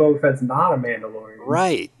actually Boba Fett's not a Mandalorian.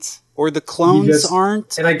 Right. Or the clones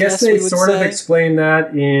aren't. And I guess they sort of explain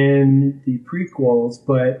that in the prequels,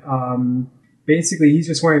 but basically he's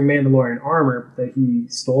just wearing Mandalorian armor that he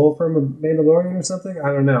stole from a Mandalorian or something.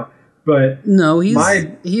 I don't know. But no,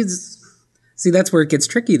 he's see, that's where it gets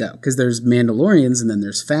tricky though, because there's Mandalorians and then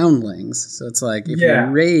there's foundlings. So it's like if you're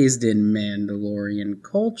raised in Mandalorian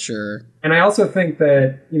culture. And I also think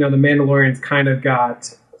that, the Mandalorians kind of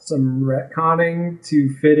got some retconning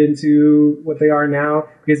to fit into what they are now,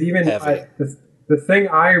 because even the thing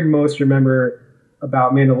I most remember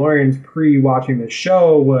about Mandalorians pre-watching the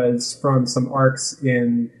show was from some arcs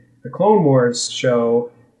in the Clone Wars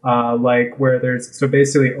show, like where so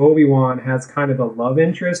basically Obi-Wan has kind of a love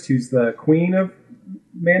interest who's the queen of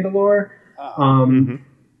Mandalore,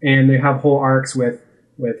 and they have whole arcs with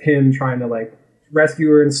him trying to like rescue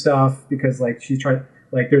her and stuff, because like she's trying,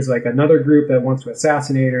 like there's like another group that wants to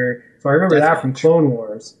assassinate her. So I remember that from Clone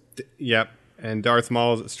Wars. Yep. And Darth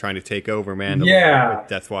Maul is trying to take over Mandalore with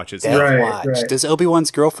Death Watch's Right. Does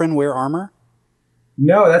Obi-Wan's girlfriend wear armor?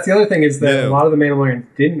 No, that's the other thing, is that a lot of the Mandalorians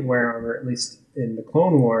didn't wear armor, at least in the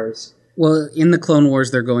Clone Wars. Well, in the Clone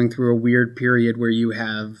Wars, they're going through a weird period where you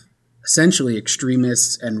have essentially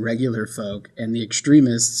extremists and regular folk, and the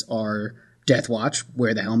extremists are Death Watch,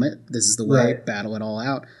 wear the helmet, this is the way, battle it all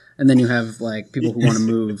out. And then you have like people who want to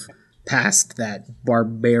move past that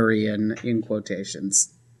barbarian, in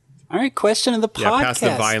quotations. All right, question of the podcast. Past the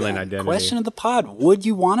violent identity. Question of the pod. Would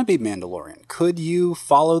you want to be Mandalorian? Could you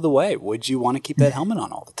follow the way? Would you want to keep that helmet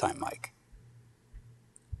on all the time, Mike?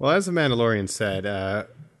 Well, as the Mandalorian said,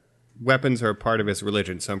 weapons are a part of his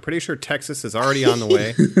religion, so I'm pretty sure Texas is already on the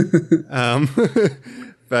way.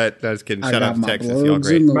 But I was kidding. Shout out to Texas. Y'all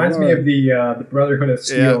great. Reminds me of the Brotherhood of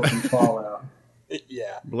Steel from Fallout.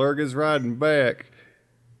 Blurg is riding back.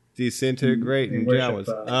 Disintegrating Jawas.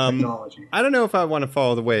 Technology. I don't know if I want to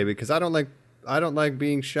follow the way, because I don't like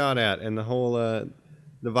being shot at, and the whole the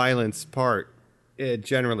violence part.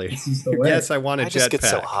 Generally, yes, I want a jetpack. I just get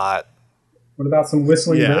so hot. What about some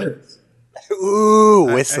whistling birds?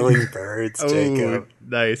 Ooh, whistling birds, Jacob.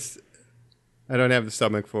 Nice. I don't have the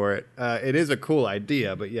stomach for it. It is a cool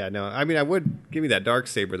idea, but I mean, I would give me that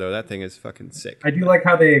Darksaber though. That thing is fucking sick. I do like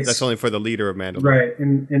how they. That's only for the leader of Mandalore, right?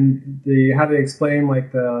 And how they explain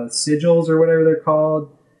like the sigils or whatever they're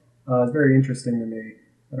called. It's very interesting to me.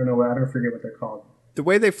 I don't forget what they're called. The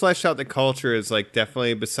way they fleshed out the culture is like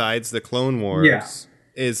definitely, besides the Clone Wars,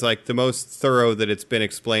 is like the most thorough that it's been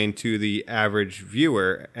explained to the average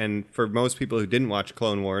viewer. And for most people who didn't watch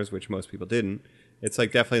Clone Wars, which most people didn't, it's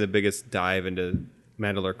like definitely the biggest dive into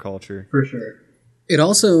Mandalore culture. For sure. It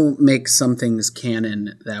also makes some things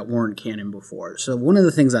canon that weren't canon before. So one of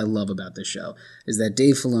the things I love about this show is that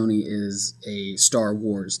Dave Filoni is a Star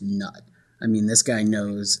Wars nut. I mean, this guy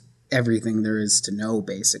knows everything there is to know,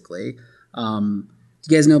 basically. Do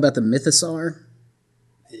you guys know about the Mythosaur?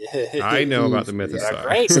 I know about the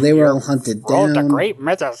Mythosaur. So they were all hunted down. The great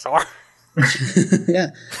Mythosaur.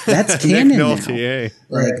 Yeah, that's canon now. Nolte,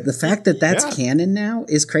 Like the fact that that's canon now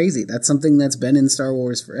is crazy. That's something that's been in Star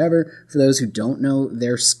Wars forever. For those who don't know,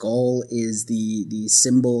 their skull is the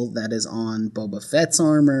symbol that is on Boba Fett's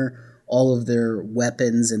armor. All of their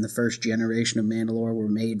weapons in the first generation of Mandalore were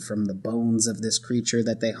made from the bones of this creature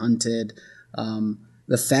that they hunted.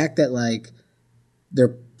 The fact that like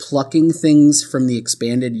they're plucking things from the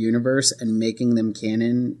expanded universe and making them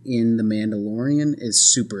canon in The Mandalorian is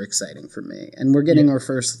super exciting for me. And we're getting our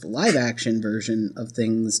first live-action version of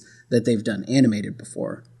things that they've done animated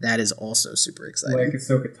before. That is also super exciting. Like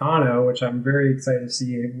Ahsoka Tano, which I'm very excited to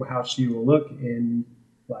see how she will look in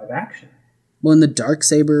live action. Well, in the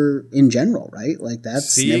Darksaber in general, right? Like that's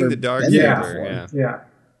seeing never the Dark been there Saber, before. Yeah.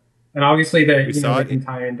 And obviously they can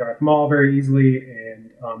tie in Darth Maul very easily, and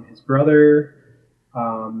his brother.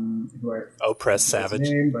 who I Oppress forget his Savage.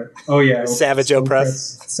 name, but Savage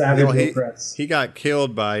Opress. Savage Well, Opress. he got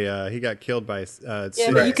killed by Yeah,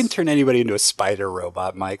 Sidious. but you can turn anybody into a spider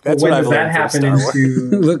robot, Mike. But That's when what I've does that learned from happen Star Wars.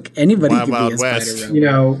 into Look, anybody Wild can Wild be a West. spider robot. you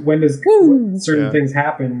know, when does certain Yeah. things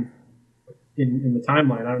happen in the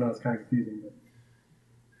timeline? I don't know. It's kind of confusing. But.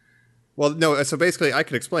 Well, no, so basically I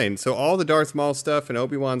could explain. So all the Darth Maul stuff and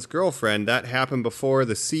Obi-Wan's girlfriend, that happened before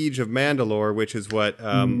the Siege of Mandalore, which is what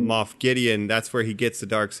Moff Gideon, that's where he gets the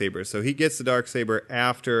Darksaber. So he gets the Darksaber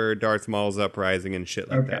after Darth Maul's uprising and shit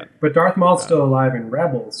like that. But Darth Maul's still alive in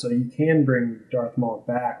Rebels, so you can bring Darth Maul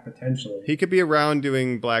back potentially. He could be around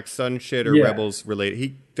doing Black Sun shit or Yeah. Rebels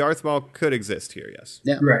related. Darth Maul could exist here, yes.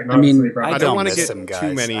 Yeah. Right. and I mean, obviously, Brian- I I don't don't wanna miss get him, too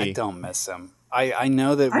guys. many- I don't miss him. I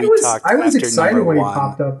know that I we was talked I was after excited number when he one.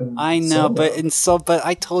 popped up in I know, Solo. but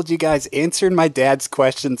I told you guys, answering my dad's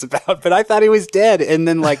questions about, but I thought he was dead, and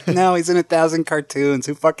then like, no, he's in 1,000 cartoons.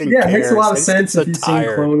 Who fucking yeah, cares? it makes a lot I of just get sense so if you've tired.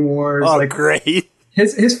 seen Clone Wars. Oh, like great!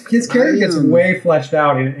 his character gets I, way fleshed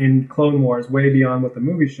out in Clone Wars, way beyond what the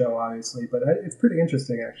movie show, obviously. But it's pretty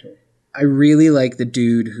interesting, actually. I really like the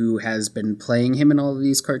dude who has been playing him in all of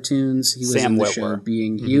these cartoons. He was Sam in the Witwer. show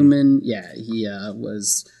Being Human. Yeah, he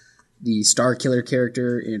was the Star Killer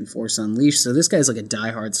character in Force Unleashed. So this guy's like a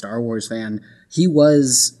diehard Star Wars fan. He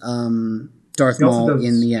was Darth He also Maul does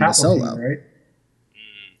in the end of Palpatine, Solo. right?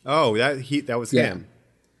 Oh, that was Yeah. him.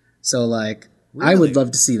 So like, I would love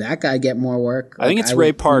to see that guy get more work. I think Like, it's Ray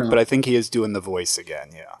would, Park, you know- but I think he is doing the voice again.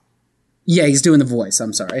 Yeah. yeah, he's doing the voice.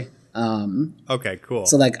 I'm sorry. Okay, cool.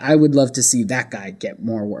 So like, I would love to see that guy get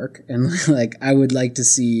more work, and like, I would like to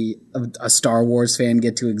see a Star Wars fan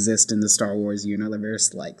get to exist in the Star Wars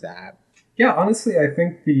universe like that. Yeah, honestly, I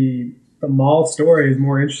think the Maul story is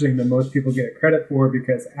more interesting than most people get credit for,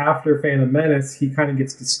 because after Phantom Menace, he kind of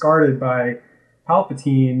gets discarded by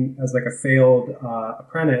Palpatine as like a failed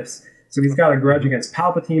apprentice. So he's got a grudge against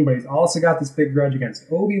Palpatine, but he's also got this big grudge against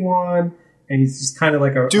Obi-Wan, and he's just kind of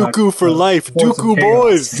like a Dooku for life, force of Dooku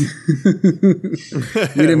chaos.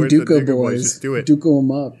 boys. Get him Where's the Dooku Dooku boys. Just do it. Dooku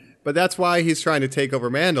him up. But that's why he's trying to take over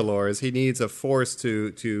Mandalore, is he needs a force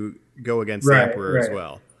to go against Right, the Emperor as right.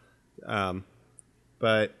 well.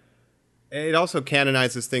 But it also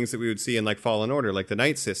canonizes things that we would see in like Fallen Order, like the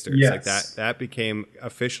Night Sisters. Yes. Like that became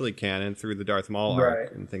officially canon through the Darth Maul Right.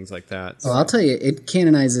 arc and things like that. Well, I'll tell you, it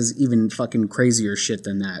canonizes even fucking crazier shit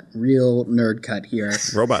than that. Real nerd cut here.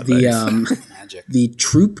 Robot The legs. Magic. the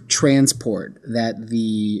troop transport that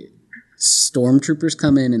the stormtroopers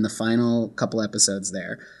come in the final couple episodes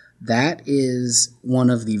there. That is one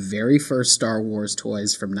of the very first Star Wars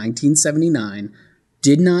toys from 1979.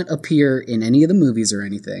 Did not appear in any of the movies or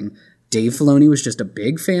anything. Dave Filoni was just a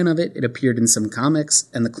big fan of it. It appeared in some comics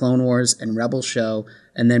and the Clone Wars and Rebel show,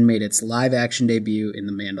 and then made its live action debut in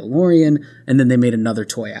The Mandalorian, and then they made another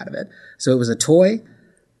toy out of it. So it was a toy,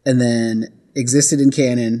 and then existed in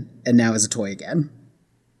canon, and now is a toy again.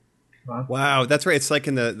 Wow, that's right. It's like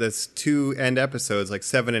in the two end episodes, like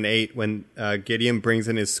 7 and 8, when Gideon brings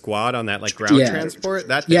in his squad on that like ground Yeah. transport.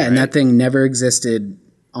 That thing, Yeah, and right? that thing never existed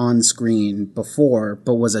on screen before,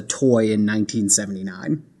 but was a toy in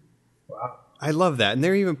 1979. I love that. And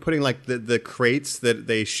they're even putting like the crates that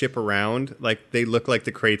they ship around, like they look like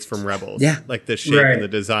the crates from Rebels. Yeah. Like the shape Right. and the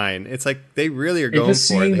design. It's like they really are And going just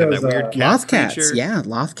for it. seeing They have that those, weird cat Loth cats, creature. yeah,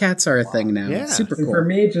 loth cats are a thing now. Yeah. Super And cool. for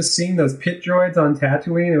me, just seeing those pit droids on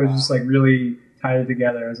Tatooine, it was just like really tied it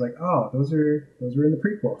together. I was like, oh, those are in the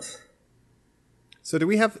prequels. So do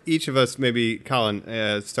we have each of us, maybe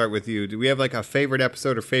Colin, start with you. Do we have like a favorite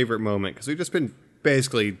episode or favorite moment? Because we've just been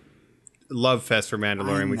basically love fest for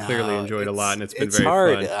Mandalorian. We clearly enjoyed a lot, and it's been very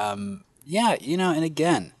hard. fun. Yeah, and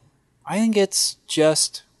again, I think it's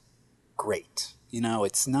just great.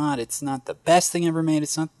 It's not the best thing ever made.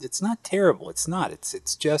 It's not terrible. It's not. It's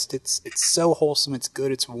so wholesome. It's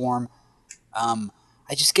good. It's warm.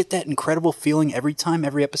 I just get that incredible feeling every time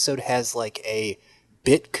every episode has like a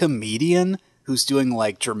bit comedian who's doing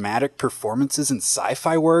like dramatic performances in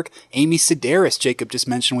sci-fi work. Amy Sedaris, Jacob just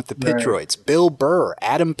mentioned with the pit Right. droids. Bill Burr,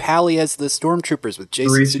 Adam Pally as the stormtroopers with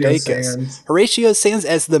Jason Horatio Sudeikis. Sands. Horatio Sands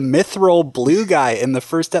as the mithril blue guy in the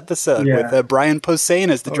first episode Yeah. with Brian Posehn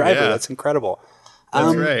as the driver. yeah. That's incredible.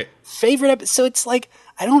 That's right. Favorite episode? So it's like,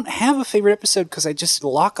 I don't have a favorite episode because I just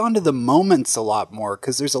lock onto the moments a lot more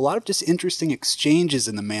because there's a lot of just interesting exchanges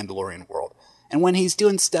in the Mandalorian world. And when he's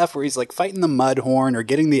doing stuff where he's like fighting the Mudhorn or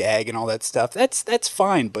getting the egg and all that stuff, that's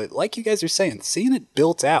fine. But like you guys are saying, seeing it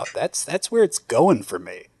built out, that's where it's going for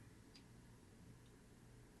me.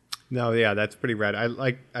 No, yeah, that's pretty rad.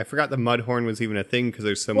 I forgot the Mudhorn was even a thing because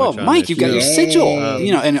there's so Well, much on Mike, this you've got show. your sigil.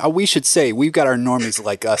 And we should say we've got our normies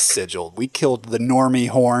like us sigiled. We killed the normie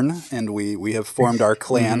horn, and we have formed our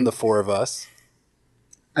clan, the four of us.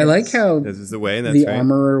 I like how This is the way, and that's the right.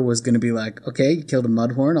 armorer was going to be like, okay, you killed a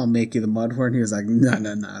Mudhorn, I'll make you the Mudhorn. He was like, no,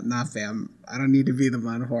 not fam. I don't need to be the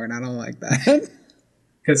Mudhorn. I don't like that.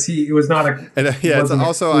 Because he was not a. And yeah, it's wasn't a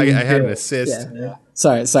also I clean had an kill. assist. Yeah.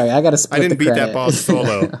 Sorry. I got to split I didn't the beat credit. that boss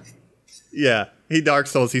solo. Yeah, he Dark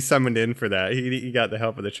Souls. He summoned in for that. He got the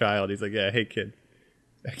help of the child. He's like, yeah, hey kid,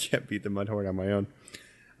 I can't beat the Mudhorn on my own.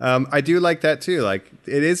 I do like that too. Like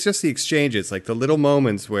it is just the exchanges, like the little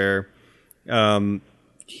moments where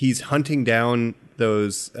he's hunting down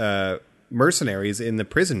those mercenaries in the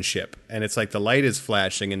prison ship, and it's like the light is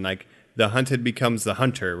flashing, and like the hunted becomes the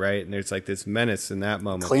hunter, right? And there's like this menace in that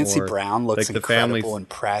moment. Clancy Or, Brown looks like, incredible in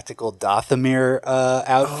practical Dathomir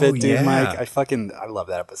outfit, dude. yeah. Mike, I love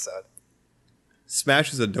that episode.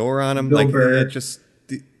 smashes a door on him. Bill like Burr. it just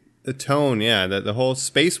the tone, yeah, the whole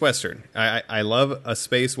space western. I love a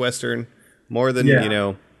space western more than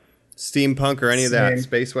Yeah. steampunk or any of that. Same.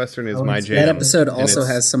 Space western is I my would say jam. That episode And also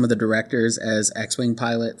it's- has some of the directors as X-Wing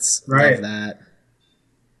pilots. Right. Love that.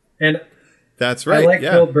 And That's right. I like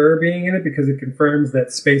yeah. Bill Burr being in it because it confirms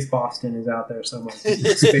that Space Boston is out there somewhere.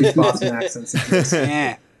 Space Boston accents exist.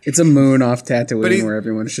 Yeah. It's a moon off But Tatooine he- where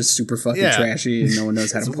everyone's just super fucking Yeah. trashy and no one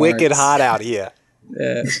knows how to It's park. wicked hot out here.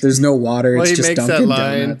 There's no water. Well, It's he just makes that Dunkin'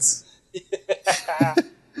 line. Donuts.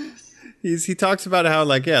 He talks about how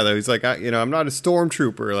like he's like I'm not a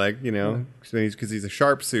stormtrooper because he's a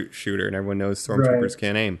sharpshooter and everyone knows stormtroopers Right.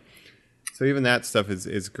 can't aim. So even that stuff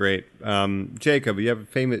is great. Jacob, you have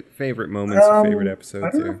favorite moments or favorite I episodes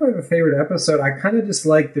don't know here? if I have a favorite episode. I kind of just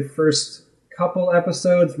like the first couple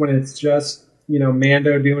episodes when it's just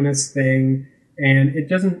Mando doing his thing, and it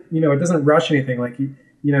doesn't rush anything. Like he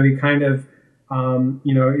kind of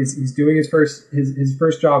he's doing his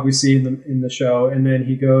first job we see in the show, and then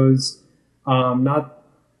he goes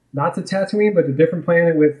not to Tatooine, but a different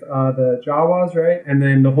planet with the Jawas, right? And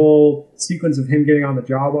then the whole sequence of him getting on the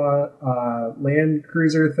Jawa land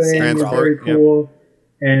cruiser thing was very Transport, yep. cool.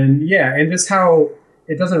 And and just how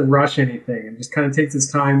it doesn't rush anything and just kind of takes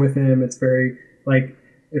its time with him. It's very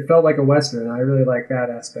it felt like a Western. I really like that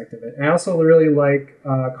aspect of it. And I also really like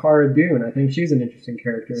Cara Dune. I think she's an interesting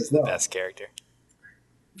character as well. Best character.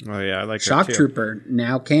 Oh yeah, I like Shock her too. Trooper,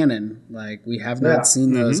 now canon. Like, we have not Yeah.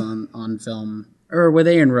 seen those on film. Or were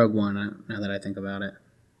they in Rogue One, now that I think about it?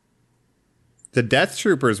 The Death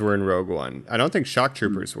Troopers were in Rogue One. I don't think Shock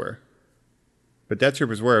Troopers were. But Death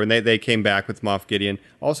Troopers were, and they came back with Moff Gideon.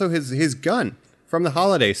 Also, his gun from the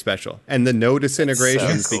holiday special. And the no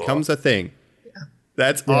disintegrations cool. becomes a thing.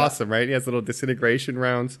 That's awesome, right? He has little disintegration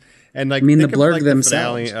rounds. And like, I mean, the think of, Blurg like,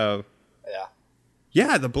 themselves. The finale of, Yeah.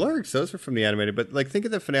 yeah, the Blurgs. Those were from the animated. But like, think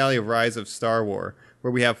of the finale of Rise of Star Wars,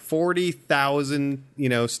 where we have 40,000,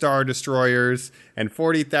 Star Destroyers and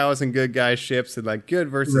 40,000 good guy ships, and like good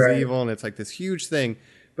versus Right. evil, and it's like this huge thing.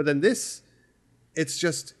 But then it's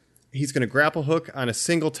just he's going to grapple hook on a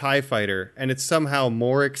single TIE fighter, and it's somehow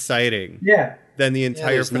more exciting Yeah. than the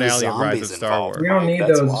entire there's no finale of Rise of zombies Star involved. Wars. We don't Mike, need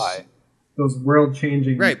that's those why. those world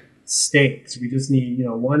changing Right. stakes. We just need,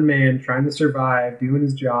 one man trying to survive, doing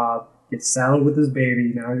his job, gets saddled with his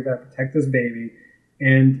baby. Now he's got to protect this baby.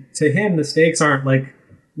 And to him, the stakes aren't like,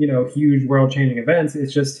 huge world changing events.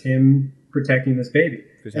 It's just him protecting this baby.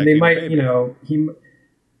 Protecting and they the might, baby.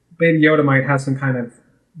 Baby Yoda might have some kind of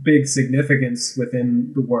big significance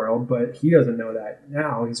within the world, but he doesn't know that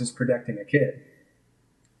now. He's just protecting a kid.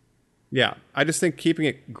 Yeah, I just think keeping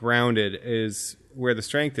it grounded is where the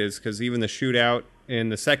strength is, because even the shootout in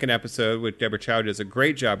the second episode with Deborah Chow does a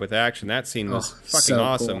great job with action. That scene was fucking so cool.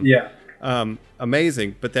 awesome. Yeah.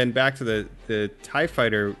 Amazing. But then back to the TIE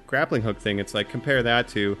fighter grappling hook thing, it's like compare that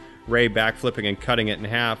to Rey backflipping and cutting it in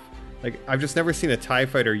half. Like, I've just never seen a TIE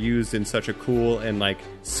fighter used in such a cool and like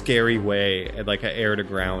scary way, at like an air to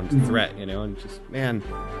ground threat, and just, man,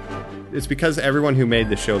 it's because everyone who made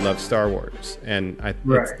the show loves Star Wars, and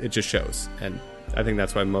Right. it just shows. And I think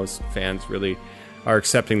that's why most fans really are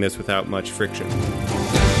accepting this without much friction.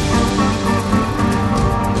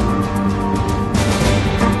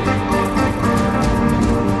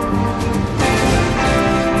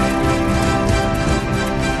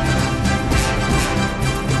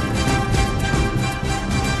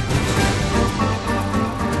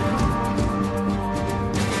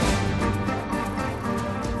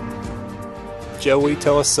 Joe, will you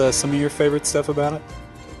tell us some of your favorite stuff about it?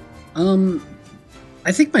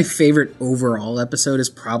 I think my favorite overall episode is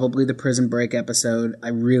probably the Prison Break episode. I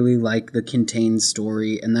really like the contained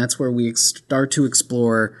story, and that's where we start to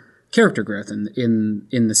explore character growth in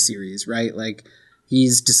the series, right? Like,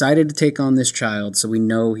 he's decided to take on this child, so we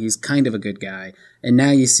know he's kind of a good guy. And now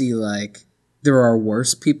you see, like, there are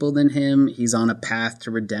worse people than him. He's on a path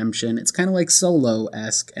to redemption. It's kind of like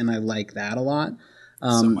Solo-esque, and I like that a lot.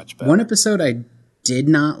 So much better. One episode I did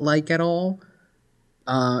not like at all,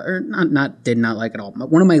 or not did not like at all.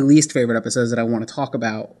 One of my least favorite episodes that I want to talk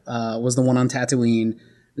about was the one on Tatooine.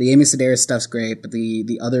 The Amy Sedaris stuff's great, but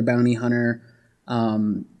the other bounty hunter, I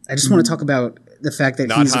just want to talk about the fact that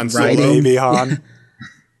Not he's Han Solo. riding. Baby Han.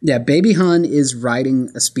 Yeah, Baby Han is riding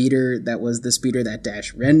a speeder that was the speeder that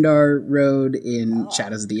Dash Rendar rode in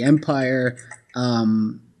Shadows of the Empire.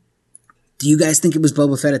 Do you guys think it was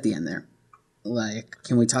Boba Fett at the end there? Like,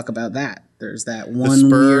 can we talk about that? There's that one The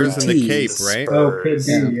spurs weird and the cape, tease. right? Oh, could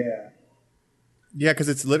be, Yeah. yeah. Yeah, because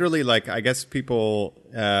it's literally like, I guess people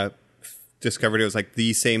discovered it was like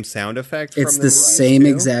the same sound effect. It's from the rise same too.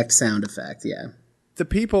 exact sound effect, yeah. The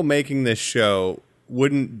people making this show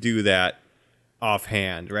wouldn't do that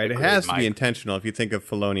offhand, right? It has to be Mike. intentional if you think of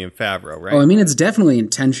Filoni and Favreau, right? Oh, I mean, it's definitely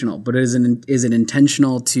intentional, but is it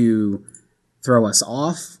intentional to throw us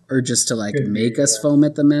off or just to like Could be, make us foam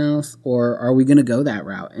at the mouth, or are we going to go that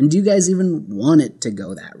route? And do you guys even want it to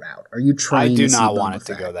go that route? Are you I trying do to see not Boba want it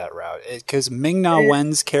to Fett? go that route. Because Ming-Na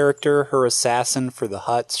Wen's character, her assassin for the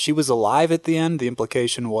Hutts, she was alive at the end. The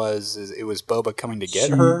implication was it was Boba coming to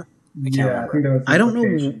get her. I can't Yeah, I remember. think that was the I don't know.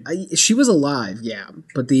 implication. She was alive, yeah,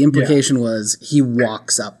 but the implication was he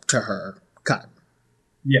walks up to her. Cut.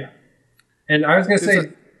 Yeah. And I was going to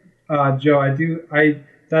say, Joe,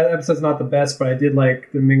 that episode's not the best, but I did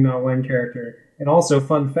like the Ming-Na Wen character. And also,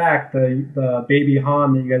 fun fact, the baby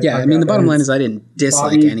Han that you guys Yeah, talked I mean, the about, bottom that line is I didn't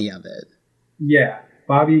dislike Bobby- any of it. Yeah,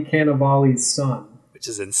 Bobby Cannavale's son. Which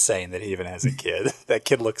is insane that he even has a kid. That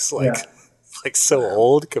kid looks like Yeah. like so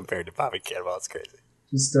old compared to Bobby Cannavale. It's crazy.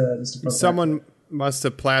 Just a fun Someone must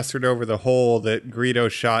have plastered over the hole that Greedo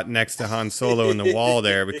shot next to Han Solo in the wall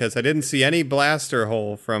there, because I didn't see any blaster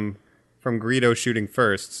hole from Greedo shooting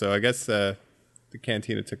first. So I guess the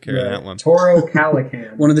Cantina took care of that one. Toro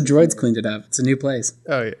Calican. One of the droids cleaned it up. It's a new place.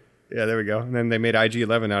 Oh, yeah. Yeah, there we go. And then they made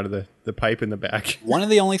IG-11 out of the pipe in the back. One of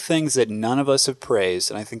the only things that none of us have praised,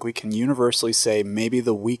 and I think we can universally say maybe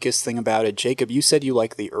the weakest thing about it, Jacob, you said you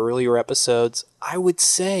like the earlier episodes. I would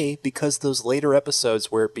say because those later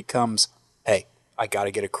episodes where it becomes, hey, I got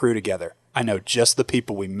to get a crew together. I know just the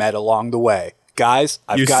people we met along the way. Guys,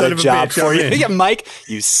 I've You got son a of a job bitch, for I'm you. in. Yeah, Mike,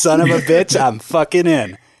 you son of a bitch, I'm fucking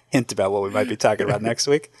in. Hint about what we might be talking about next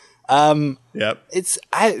week. Yep.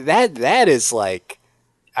 That is like,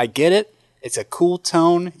 I get it. It's a cool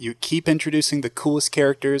tone. You keep introducing the coolest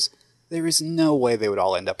characters. There is no way they would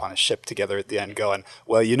all end up on a ship together at the end going,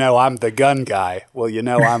 well, you know, I'm the gun guy. Well, you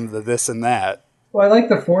know, I'm the this and that. Well, I like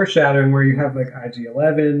the foreshadowing where you have like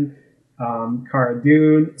IG-11, Cara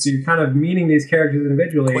Dune. So you're kind of meeting these characters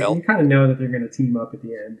individually, Well- and you kind of know that they're going to team up at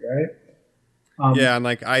the end, right? Yeah, and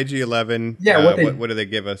like IG-11, Yeah, what do they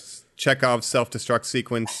give us? Chekhov's self-destruct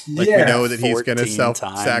sequence. Like, we Yeah. know that he's going to 14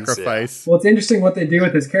 self-sacrifice. Well, it's interesting what they do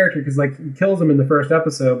with this character because, like, he kills him in the first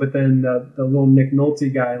episode, but then the little Nick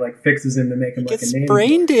Nolte guy like fixes him to make him like a Gets name.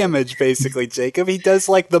 brain damage, basically, Jacob. He does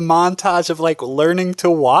like the montage of like learning to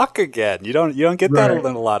walk again. You don't get that Right.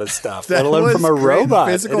 in a lot of stuff, That let alone was from a great robot.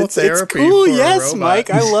 physical And it's therapy cool, for a yes, robot. Mike.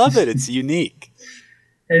 I love it. It's unique.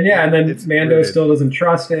 And yeah, and then It's Mando rooted. still doesn't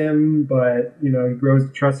trust him, but you know he grows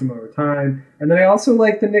to trust him over time. And then I also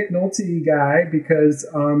like the Nick Nolte guy because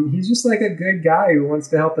he's just like a good guy who wants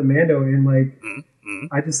to help the Mando. And like,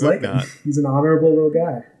 I just Who like him. not? He's an honorable little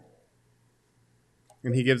guy.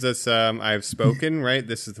 And he gives us I've spoken, right?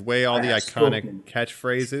 This is the way, all the I have iconic spoken.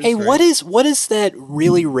 catchphrases. Hey, right? what is that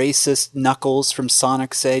really racist Knuckles from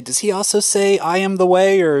Sonic say? Does he also say "I am the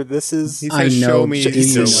way" or "This is"? He I says, know, show me do the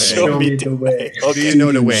you way. Show me the way. Do you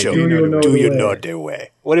know the way? Show Do you know the way? Do you way? know the way?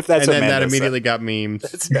 What if that's And what then that Mando said? immediately got memed.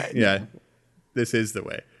 That's right. Yeah, this is the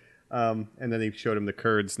way. And then he showed him the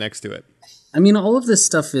Kurds next to it. I mean, all of this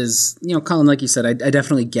stuff is, you know, Colin, like you said, I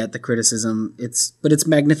definitely get the criticism. But it's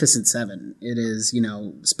Magnificent Seven. It is, you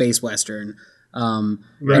know, space western, and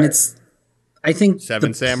it's. I think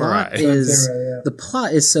Seven the Samurai. plot is Samurai, yeah. the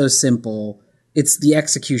plot is so simple. It's the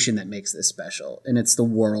execution that makes this special, and it's the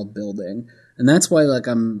world building, and that's why, like,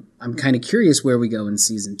 I'm kind of curious where we go in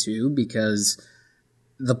season 2 because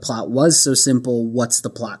the plot was so simple. What's the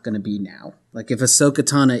plot going to be now? Like, if Ahsoka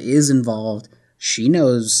Tano is involved, she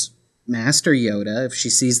knows Master Yoda. If she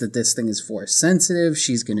sees that this thing is force sensitive,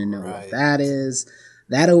 she's going to know what that is.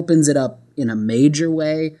 That opens it up in a major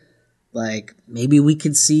way. Like, maybe we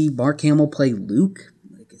could see Mark Hamill play Luke.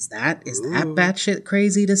 Like, is that batshit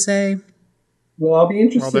crazy to say? Well, I'll be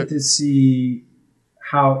interested Well, to see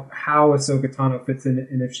how Ahsoka Tano fits in,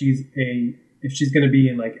 and if she's going to be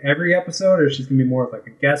in like every episode, or if she's going to be more of like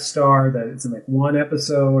a guest star that it's in like one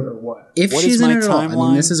episode, or what. If What she's is in my it at all, I mean,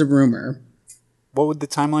 timeline? this is a rumor. What would the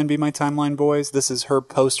timeline be, my timeline boys? This is her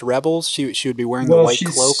post Rebels. She would be wearing Well, the white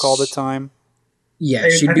she's- cloak all the time. Yeah, I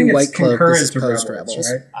she'd think be it's White Cloak. concurrent This is to post Rebels,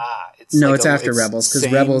 Rebels. right? No, it's after Rebels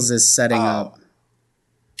because Rebels is setting up.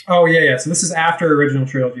 Oh yeah. So this is after original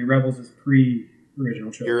trilogy. Rebels is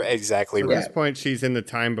pre-original trilogy. You're exactly At right. this point, she's in the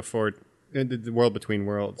time before the world between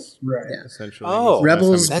worlds, Right. essentially. Oh,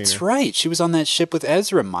 Rebels- that's right. She was on that ship with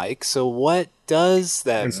Ezra, Mike. So what does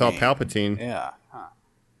that And saw mean? Palpatine. Yeah. Huh.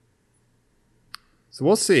 So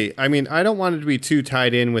we'll see. I mean, I don't want it to be too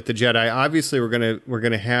tied in with the Jedi. Obviously, we're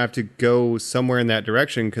gonna have to go somewhere in that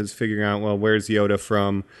direction because figuring out, well, where's Yoda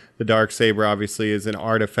from? The Darksaber obviously is an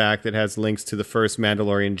artifact that has links to the first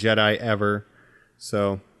Mandalorian Jedi ever.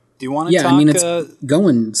 So Do you want to Yeah, talk? I mean it's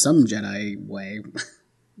going some Jedi way.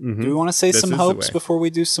 Do we want to say This some is the hopes way. before we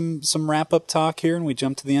do some wrap up talk here and we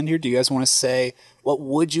jump to the end here? Do you guys want to say what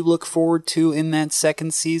would you look forward to in that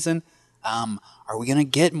second season? Are we going to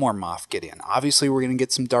get more Moff Gideon? Obviously, we're going to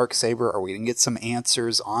get some Darksaber. Are we going to get some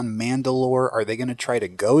answers on Mandalore? Are they going to try to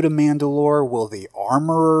go to Mandalore? Will the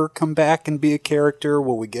Armorer come back and be a character?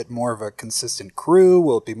 Will we get more of a consistent crew?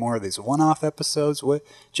 Will it be more of these one-off episodes?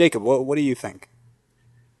 Jacob, what do you think?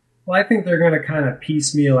 Well, I think they're going to kind of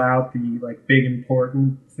piecemeal out the like big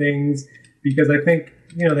important things because I think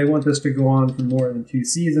they want this to go on for more than 2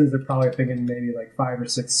 seasons. They're probably thinking maybe like 5 or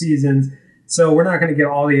 6 seasons. So we're not going to get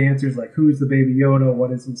all the answers like who's the baby Yoda,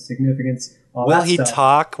 what is his significance, all Will that he stuff.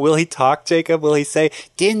 talk? Will he talk, Jacob? Will he say,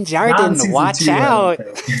 Din Not in Djarin, season watch 2, I don't out?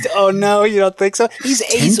 think. Oh, no, you don't think so? He's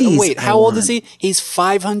Tendies, wait, how old is he? He's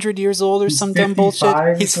 500 years old or He's some dumb 55 bullshit?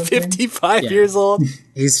 or He's something? 55 Yeah. years old?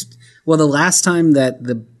 Well, the last time that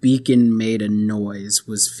the beacon made a noise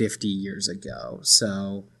was 50 years ago,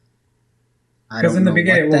 so I Because don't in the know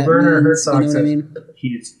beginning, what well, that Werner means, Herzog you know what says I mean?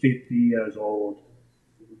 he's 50 years old.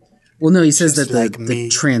 Well, no, he says Just that the, like the me.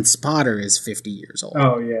 transporter is 50 years old.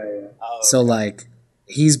 Oh, yeah. So, like,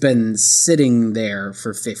 he's been sitting there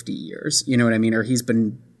for 50 years, you know what I mean? Or he's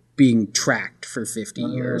been being tracked for 50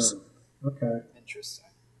 years. Okay. Interesting.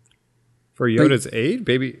 for Yoda's age,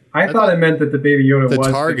 baby. I thought it meant that the baby Yoda the was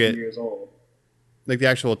target- 50 years old. Like the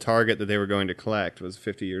actual target that they were going to collect was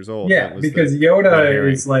 50 years old. Yeah, That was because the Yoda red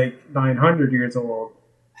herring. is like 900 years old.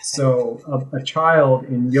 So a child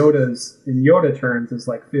in Yoda terms is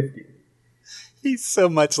like 50. He's so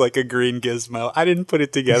much like a green gizmo. I didn't put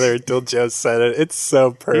it together until Joe said it. It's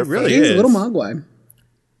so perfect. really He's is. a little Mogwai.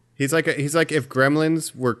 He's like if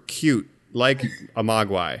Gremlins were cute, like a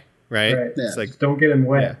Mogwai, right? Right. Yeah. It's like Just don't get him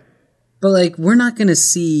wet. Yeah. But, like, we're not going to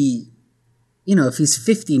see, if he's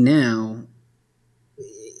 50 now,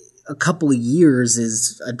 a couple of years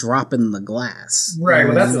is a drop in the glass. Right,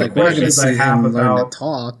 well, that's the like, we're not going to questions I see have him learn about to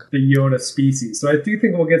talk. The Yoda species. So I do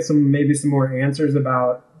think we'll get maybe some more answers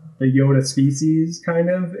about the Yoda species, kind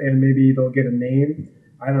of, and maybe they'll get a name.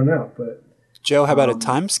 I don't know, but Joe, how about a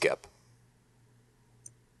time skip?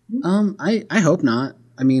 I hope not.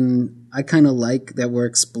 I mean, I kind of like that we're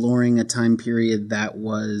exploring a time period that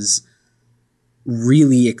was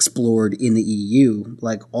really explored in the EU.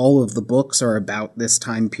 Like, all of the books are about this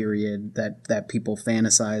time period that people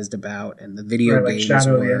fantasized about, and the video right, like games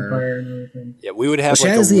Shadow of the were. Empire and everything. Yeah, we would have Well,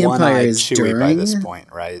 like Shadows of the a Empire one-eyed is Chewie by during- this point,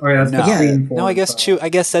 right? Oh, yeah, that's no. between 4 No, I and guess 5. Chewie. I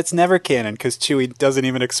guess that's never canon because Chewie doesn't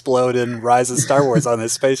even explode in Rise of Star Wars on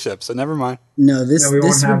his spaceship. So never mind. No, this No, we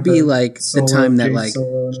won't this have would be the like the Solo, time that Jade like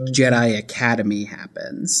Solo and everything. Jedi Academy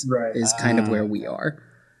happens. Right. Is kind of where we are.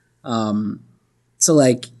 So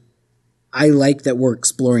like, I like that we're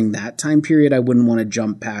exploring that time period. I wouldn't want to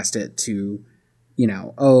jump past it to,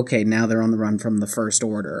 okay, now they're on the run from the First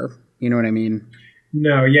Order. You know what I mean?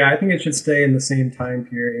 No, yeah, I think it should stay in the same time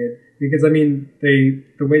period because I mean, the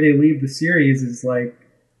way they leave the series is like,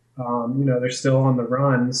 they're still on the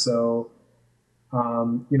run, so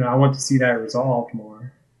I want to see that resolved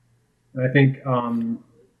more. And I think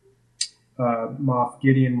Moff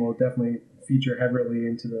Gideon will definitely feature heavily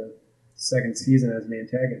into the second season as an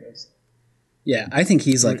antagonist. Yeah, I think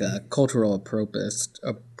he's like a cultural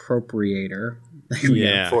appropriator.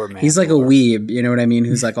 yeah. For He's like a Mandalore. weeb, you know what I mean?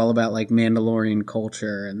 Who's like all about like Mandalorian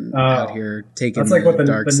culture and out here taking That's like what the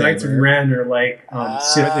Darksaber. Knights of Ren are like Sith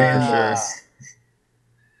Ah. fanboys.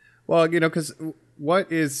 Well,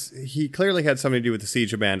 because he clearly had something to do with the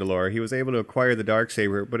Siege of Mandalore. He was able to acquire the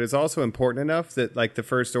Darksaber, but it's also important enough that like the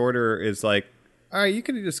First Order is like, all right, you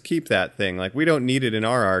can just keep that thing. Like, we don't need it in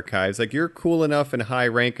our archives. Like, you're cool enough and high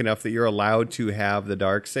rank enough that you're allowed to have the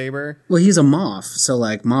Darksaber. Well, he's a Moff, so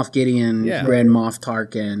like Moff Gideon, Yeah. Grand Moff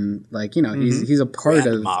Tarkin, like he's a part Grand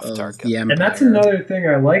of, Moff of Tarkin. the Empire. And that's another thing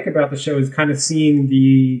I like about the show is kind of seeing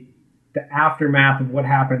the aftermath of what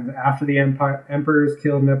happened after the Emperor's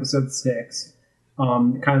killed in Episode 6.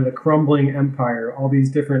 Kind of the crumbling Empire, all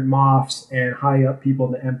these different Moffs and high up people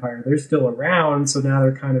in the Empire. They're still around, so now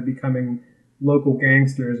they're kind of becoming local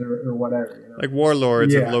gangsters or whatever. You know? Like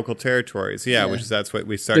warlords of Yeah. local territories. Yeah, which is that's what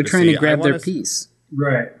we start They're to trying see. to grab I their wanna piece.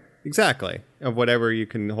 Right. Exactly. Of whatever you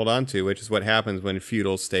can hold on to, which is what happens when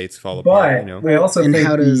feudal states fall apart. But I also And think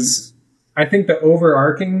how does I think the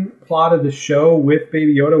overarching plot of the show with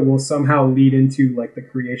Baby Yoda will somehow lead into like the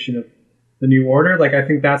creation of the New Order. Like I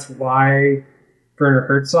think that's why Werner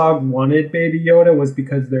Herzog wanted Baby Yoda, was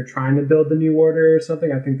because they're trying to build the New Order or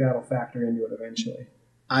something. I think that'll factor into it eventually.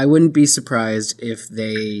 I wouldn't be surprised if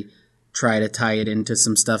they try to tie it into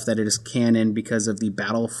some stuff that is canon because of the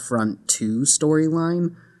Battlefront 2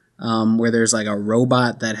 storyline, where there's like a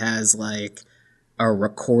robot that has like a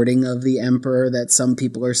recording of the Emperor that some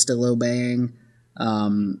people are still obeying.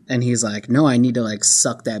 And he's like, no, I need to like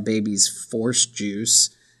suck that baby's force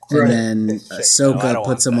juice. And Right. then No, I Ahsoka don't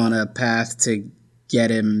puts want him on a path to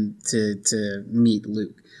get him to meet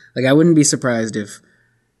Luke. Like, I wouldn't be surprised if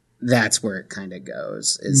that's where it kind of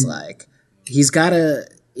goes. Is like, he's got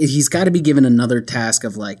to be given another task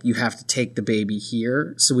of like, you have to take the baby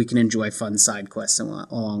here so we can enjoy fun side quests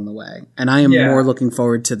along the way. And I am Yeah. more looking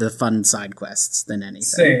forward to the fun side quests than anything.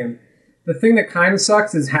 Same. The thing that kind of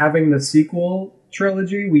sucks is having the sequel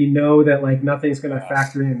trilogy. We know that like nothing's going to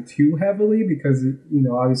factor in too heavily because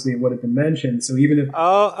obviously it would have been mentioned. So even if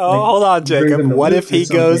Hold on, bring Jacob. them to What Luke if or he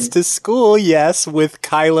goes something. to school, yes, with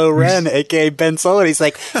Kylo Ren, aka Ben Solo, and he's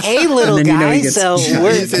like, hey, little And then guy, he gets so shot.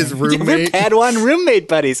 we're, He's his we're roommate. Padawan roommate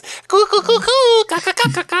buddies. Coo, coo, coo, coo, ka, ka,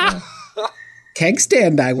 ka, ka, ka. Keg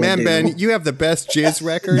stand, I will Man, do. Ben, you have the best jizz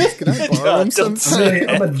records. Can I borrow them don't sometime?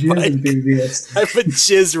 I'm a jizz enthusiast. But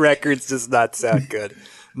Jizz Records does not sound good.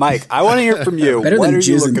 Mike, I want to hear from you. Better What than are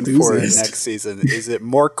you Jizz looking for in Enthusiast. next season? Is it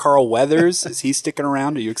more Carl Weathers? Is he sticking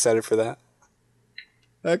around? Are you excited for that?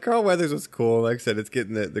 Carl Weathers was cool. Like I said, it's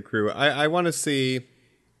getting the crew. I want to see,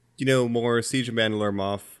 more Siege of Mandalore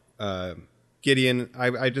Moff Gideon.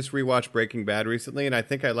 I just rewatched Breaking Bad recently, and I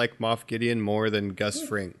think I like Moff Gideon more than Gus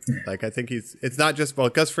Fring. Like, I think it's not just,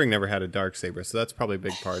 Gus Fring never had a Darksaber, so that's probably a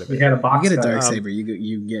big part of We it. had a You box get a cut. dark saber,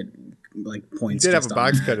 you get like He points. did have a just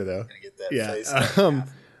box on cutter, though. Get that Yeah. face.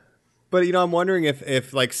 But, I'm wondering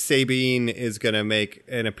if like, Sabine is going to make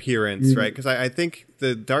an appearance, right? Because I think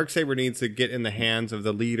the Darksaber needs to get in the hands of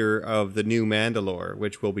the leader of the new Mandalore,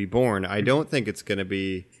 which will be born. I don't think it's going to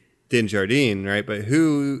be Din Djarin, right? But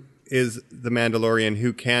who is the Mandalorian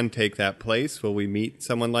who can take that place? Will we meet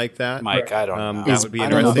someone like that? Mike, I don't know. that would be I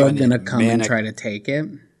don't know interesting. if Boba gonna come and Manic- try to take it.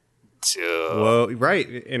 Well, right.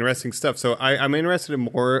 Interesting stuff. So I'm interested in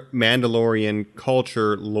more Mandalorian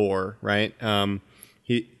culture lore, right?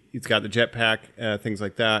 He's got the jetpack, things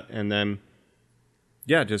like that. And then,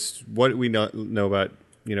 just what we know about,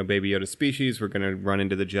 Baby Yoda species. We're going to run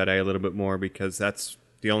into the Jedi a little bit more because that's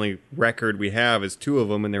the only record we have is 2 of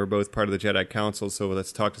them, and they were both part of the Jedi Council. So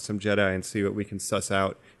let's talk to some Jedi and see what we can suss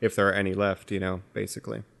out, if there are any left,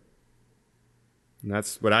 basically. And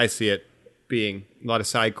that's what I see it being. A lot of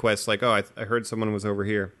side quests like, oh, I heard someone was over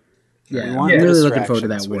here. Yeah, We I'm want really looking forward to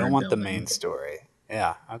that. distractions. We don't world want the building. main story.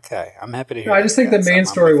 Yeah, okay. I'm happy to hear No, I just think the that. main I'm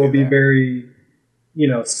story with will you be there. very,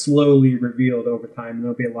 slowly revealed over time, and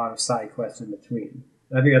there'll be a lot of side quests in between.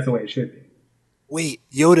 I think that's the way it should be. Wait,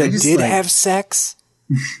 Yoda just did like- have sex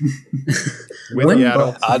With When-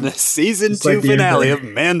 Yaddle. on the season Just 2 like the finale Emperor.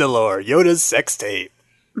 of Mandalore. Yoda's sex tape.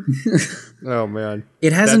 Oh, man.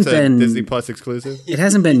 It hasn't That's a been Disney Plus exclusive? It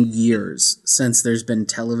hasn't been years since there's been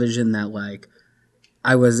television that like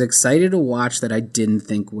I was excited to watch that I didn't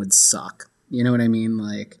think would suck. You know what I mean?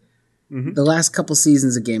 Like the last couple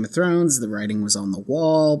seasons of Game of Thrones, the writing was on the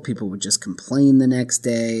wall. People would just complain the next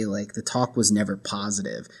day. Like the talk was never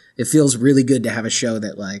positive. It feels really good to have a show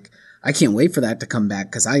that like I can't wait for that to come back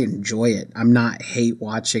because I enjoy it. I'm not hate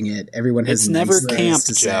watching it. Everyone has It's never nice things camp,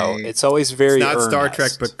 to Joe. say. It's always very It's not Star earnest.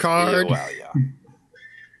 Trek Picard. Yeah, well,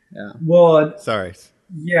 yeah. Well, Sorry.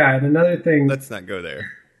 yeah, and another thing, Let's not go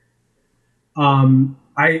there.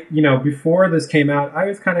 before this came out, I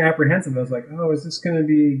was kind of apprehensive. I was like, oh, is this going to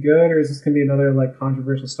be good, or is this going to be another like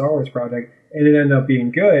controversial Star Wars project? And it ended up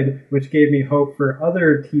being good, which gave me hope for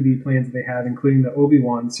other TV plans that they have, including the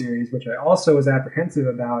Obi-Wan series, which I also was apprehensive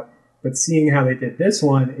about. But seeing how they did this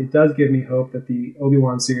one, it does give me hope that the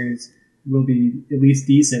Obi-Wan series will be at least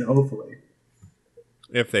decent, hopefully.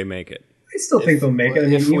 If they make it. I still think they'll make it. I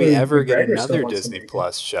mean, if we even ever get McGregor still another wants to Disney make it.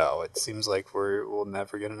 Plus show, it seems like we'll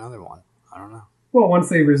never get another one. I don't know. Well, once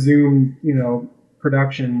they resume,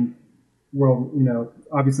 production,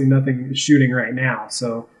 obviously nothing is shooting right now.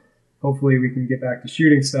 So hopefully we can get back to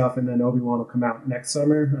shooting stuff, and then Obi-Wan will come out next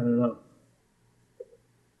summer. I don't know.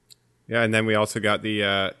 Yeah, and then we also got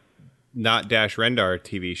the not Dash Rendar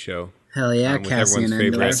TV show. Hell yeah, with Cassian everyone's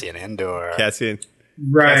favorite. Andor. Cassian Andor. Cassian.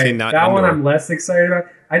 Right. Cassian not That one Endor. I'm less excited about.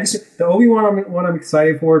 The Obi-Wan one I'm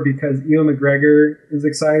excited for because Ewan McGregor is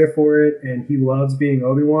excited for it and he loves being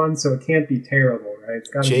Obi-Wan, so it can't be terrible, right? It's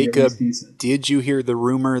got to be at Jacob, least decent. did you hear the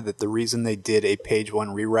rumor that the reason they did a page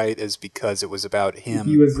one rewrite is because it was about him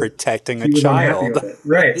protecting a He was unhappy child? with it.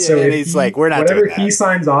 Right. Yeah, So and if he's like, we're not whatever doing that. he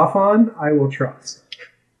signs off on, I will trust.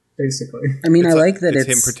 Basically. I mean, I like that it's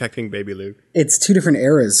it's him protecting baby Luke. it's two different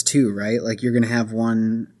eras too, right? Like you're gonna have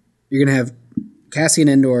Cassian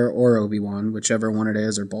Andor or Obi-Wan, whichever one it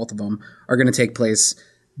is, or both of them, are gonna take place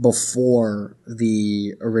before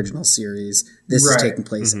the original series. This is Right. taking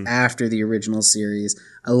place after the original series.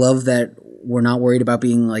 I love that we're not worried about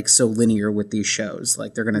being like so linear with these shows.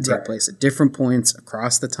 Like they're gonna take Right. place at different points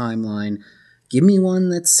across the timeline. Give me one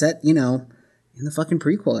that's set, in the fucking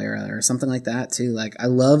prequel era or something like that too. Like I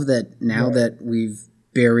love that now that we've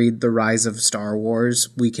buried the rise of Star Wars,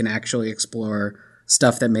 we can actually explore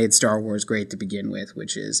stuff that made Star Wars great to begin with,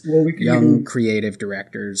 which is We could young even- creative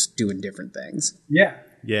directors doing different things. Yeah.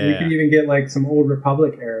 Yeah. We could even get like some old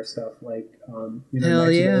Republic era stuff, like Hell Knights of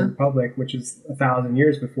the yeah. Old Republic, which is 1,000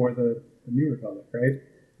 years before the New Republic, right?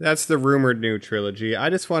 That's the rumored new trilogy. I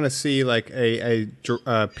just want to see like a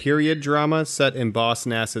period drama set in Boss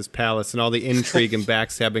Nass's palace and all the intrigue and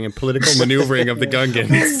backstabbing and political maneuvering of the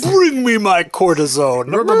Gungans. Bring me my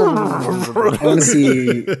cortisone. I want to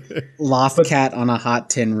see Lothcat on a hot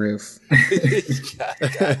tin roof.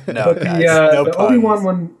 No, But guys, the, no the puns. Obi-Wan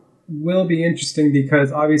one will be interesting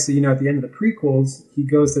because obviously, at the end of the prequels, he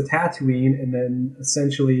goes to Tatooine and then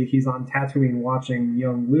essentially he's on Tatooine watching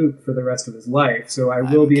young Luke for the rest of his life. So I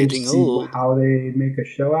will be getting interested to old. see how they make a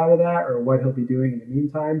show out of that or what he'll be doing in the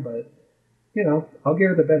meantime. But, I'll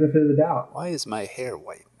give it the benefit of the doubt. Why is my hair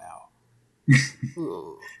white now?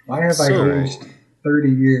 Ooh, Why have I so- aged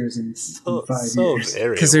 30 years in so 5 years?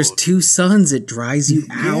 very Because there's old. 2 suns, it dries you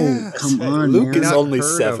out. Come on, Luke man. is Not only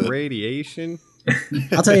heard 7. of radiation.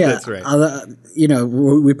 I'll tell you, That's right.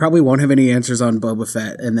 we probably won't have any answers on Boba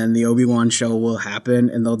Fett, and then the Obi-Wan show will happen,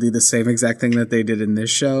 and they'll do the same exact thing that they did in this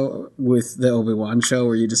show with the Obi-Wan show,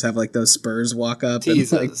 where you just have like those Spurs walk up and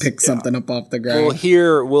Teases, like pick yeah. something up off the ground.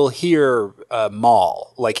 We'll hear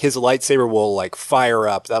Maul, like his lightsaber will like fire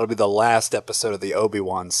up. That'll be the last episode of the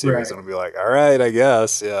Obi-Wan series, Right. and it'll be like, all right, I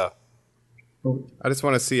guess, yeah. I just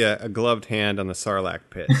want to see a gloved hand on the Sarlacc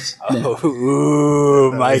pit. Oh,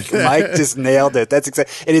 ooh, Mike just nailed it. That's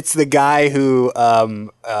exciting. And it's the guy who,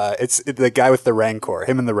 it's the guy with the Rancor.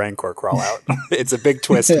 Him and the Rancor crawl out. It's a big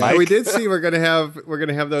twist, Mike. We did see we're gonna have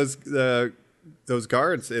those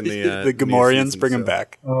guards in the the Gamorreans, bring him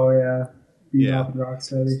back. Oh, yeah. Yeah. Off and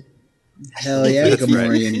Rocksteady. Hell yeah, That's right.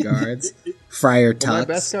 Gamorrean guards. Friar Well, my Tux.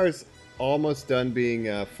 Beskar's almost done being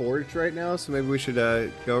forged right now, so maybe we should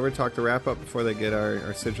go over and talk to wrap up before they get our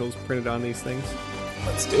sigils printed on these things.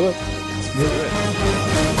 Let's do it. Let's do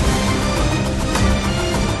it.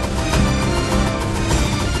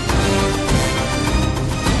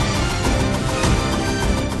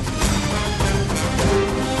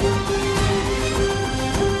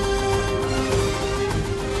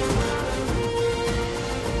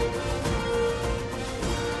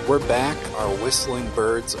 We're back. Our whistling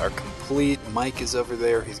birds are complete. Mike is over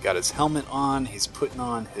there. He's got his helmet on. He's putting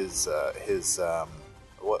on his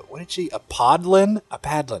what did she? A podlin? A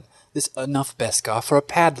padlin. This enough Beskar for a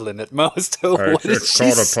padlin at most. What did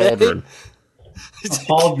she say? A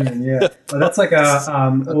pauldron, yeah. But that's like a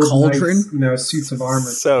old cauldron? knight's, suits of armor.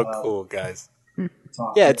 So cool, guys.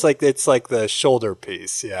 top. Yeah, it's like the shoulder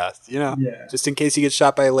piece. Yeah, Yeah. just in case you get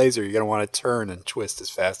shot by a laser, you're gonna want to turn and twist as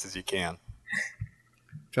fast as you can.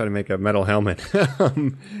 Try to make a metal helmet.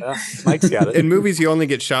 Yeah, Mike's got it. In movies, you only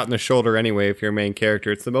get shot in the shoulder anyway if you're a main character.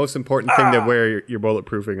 It's the most important thing to wear your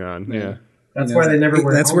bulletproofing on. Yeah. That's why they never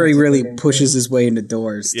wear That's where he helmets really if they pushes his way into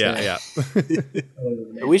doors. too. Yeah.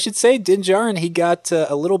 We should say Din Djarin, he got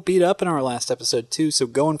a little beat up in our last episode too. So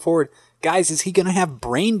going forward, guys, is he going to have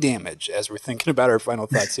brain damage as we're thinking about our final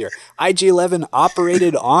thoughts here? IG-11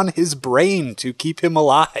 operated on his brain to keep him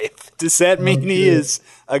alive. Does that mean he is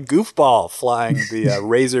a goofball flying the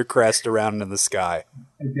Razor Crest around in the sky?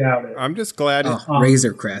 I doubt it. I'm just glad.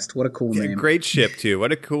 Razor Crest. What a cool name. Great ship, too.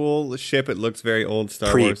 What a cool ship. It looks very old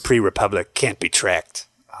Star Wars. Pre-Republic, can't be tracked.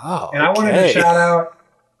 Oh, And I wanted to shout out,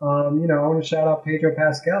 I want to shout out Pedro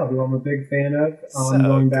Pascal, who I'm a big fan of. So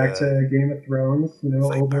Going back good. to Game of Thrones,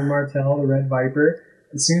 Oberyn Martell, the Red Viper.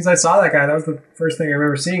 As soon as I saw that guy, that was the first thing I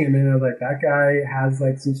remember seeing him in. I was like, that guy has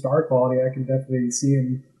like some star quality. I can definitely see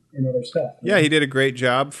him and other stuff. Yeah, he did a great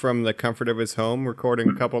job from the comfort of his home, recording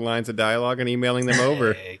a couple lines of dialogue and emailing them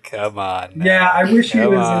over. Hey, come on. Now. Yeah, I wish he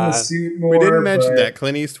Come was in on. the suit more. We didn't mention but- that.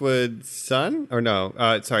 Clint Eastwood's son? Or no,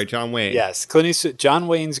 sorry, John Wayne. Yes, Clint Eastwood, John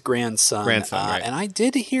Wayne's grandson. Right. And I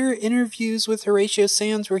did hear interviews with Horatio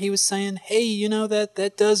Sands where he was saying, hey, you know,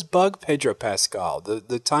 that does bug Pedro Pascal.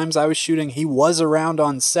 The times I was shooting, he was around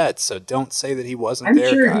on set, so don't say that he wasn't I'm there,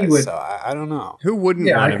 sure guys. he would- So I don't know. Who wouldn't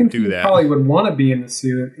Yeah, want I him think to do he that? probably would want to be in the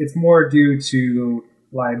suit. It's more due to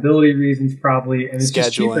liability reasons, probably, and it's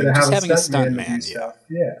just cheaper Scheduling, to have just a having a stuntman to stuntman, do yeah. stuff.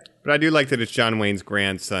 Yeah. But I do like that it's John Wayne's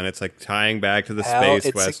grandson. It's like tying back to the Hell, space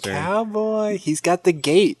it's western. a cowboy. He's got the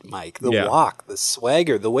gait, Mike, the Yeah. walk, the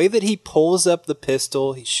swagger, the way that he pulls up the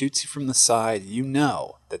pistol, he shoots you from the side. You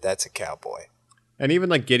know that that's a cowboy. And even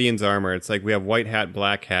like Gideon's armor, it's like we have white hat,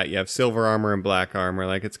 black hat. You have silver armor and black armor.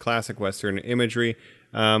 Like it's classic Western imagery.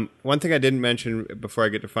 One thing I didn't mention before I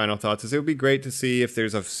get to final thoughts is it would be great to see if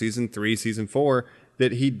there's a season 3, season 4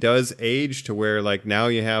 that he does age to where like now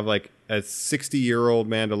you have like a 60-year-old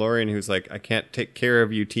Mandalorian who's like, I can't take care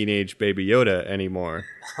of you, teenage baby Yoda anymore.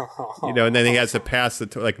 You know, and then he has to pass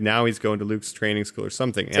the like now he's going to Luke's training school or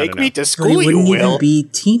something. I Take don't know. me to Or he school, you wouldn't even will. be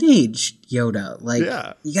teenage Yoda. Like,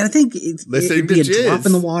 Yeah. you gotta think Listening it'd be a to jizz. drop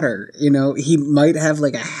in the water. You know, he might have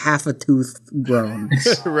like a half a tooth grown.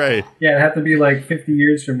 Right. Yeah, it'd have to be like 50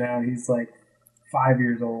 years from now. He's like 5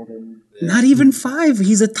 years old. And Not even 5.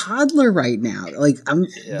 He's a toddler right now. Like,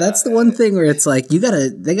 that's the one thing where it's like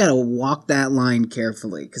they gotta walk that line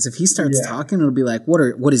carefully, because if he starts Yeah. talking, it'll be like,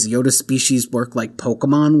 what is Yoda species work like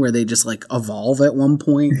Pokemon, where they just like evolve at one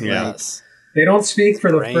point? Yeah. Like, Yes. they don't speak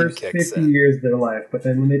for the Brain first kicks 50 in. years of their life, but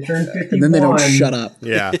then when they turn 51, and then they don't shut up.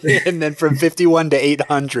 Yeah. And then from 51 to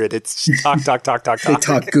 800, it's talk. They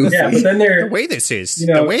talk goofy. Yeah, but then they're, The way this is. you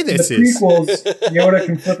know, the way this in the is. prequels, Yoda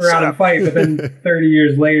can flip around and fight, but then 30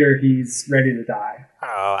 years later, he's ready to die.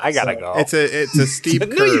 Oh, I gotta go. It's a steep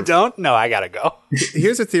curve. No, you don't. No, I gotta go.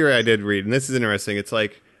 Here's a theory I did read, and this is interesting. It's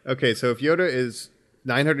like, okay, so if Yoda is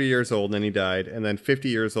 900 years old and then he died, and then 50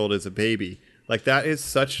 years old as a baby, like that is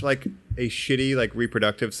such like a shitty like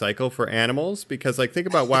reproductive cycle for animals, because like think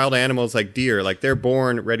about wild animals like deer, like they're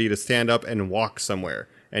born ready to stand up and walk somewhere.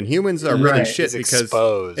 And humans are really Right. shit He's because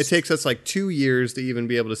exposed. it takes us like 2 years to even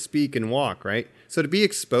be able to speak and walk, right? So to be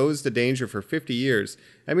exposed to danger for 50 years,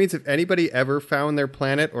 that means if anybody ever found their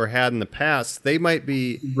planet or had in the past, they might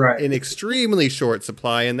be Right. in extremely short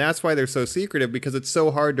supply, and that's why they're so secretive, because it's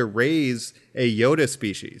so hard to raise a Yoda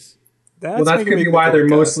species. Well, that could be why they're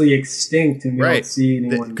mostly extinct and we don't see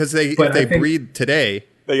anyone. Because But if I they think- breed today,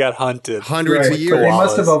 They got hunted. hundreds Right, of but years. they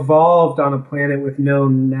must have Koalas. evolved on a planet with no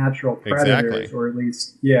natural predators, Exactly. or at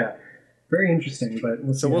least, yeah. Very interesting,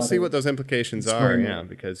 but So we'll how see they- what those implications are, explain yeah, it.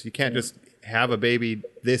 because you can't just have a baby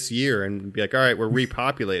this year and be like, all right, we're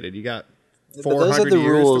repopulated. You got But 400 those are the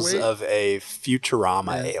years rules to wait? of a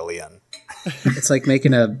Futurama alien. It's like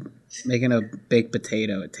making a baked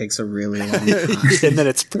potato. It takes a really long time. And then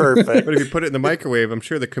it's perfect. But if you put it in the microwave, I'm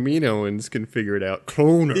sure the Kaminoans can figure it out.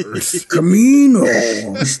 Cloners. Camino.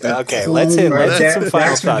 Okay, let's hit some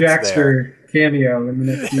final Daxter thoughts there. Jackster cameo in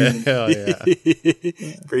the next season. Hell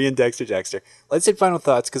yeah. Brian Dexter Jackster. Let's hit final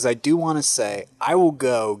thoughts, because I do want to say, I will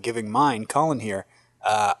go giving mine, Colin here.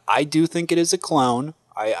 I do think it is a clone.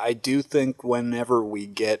 I do think whenever we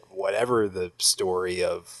get whatever the story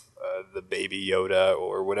of the baby Yoda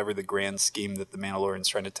or whatever the grand scheme that the Mandalorian's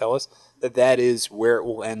trying to tell us, that is where it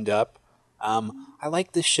will end up. I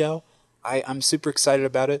like this show. I'm super excited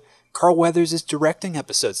about it. Carl Weathers is directing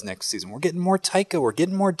episodes next season. We're getting more Taika. We're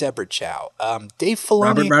getting more Deborah Chow. Dave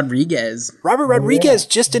Filoni. Robert Rodriguez.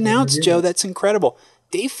 Just announced, Joe. That's incredible.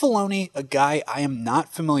 Dave Filoni, a guy I am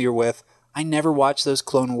not familiar with. I never watched those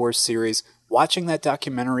Clone Wars series. Watching that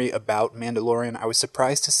documentary about Mandalorian, I was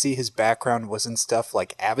surprised to see his background was in stuff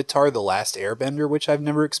like Avatar: The Last Airbender, which I've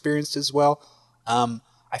never experienced as well.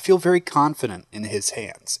 I feel very confident in his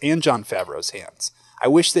hands and Jon Favreau's hands. I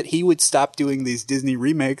wish that he would stop doing these Disney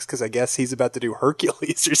remakes, because I guess he's about to do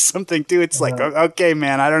Hercules or something too. It's like, okay,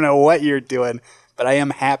 man, I don't know what you're doing, but I am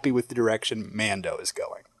happy with the direction Mando is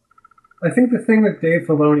going. I think the thing with Dave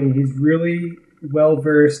Filoni, he's really well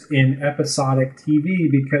versed in episodic TV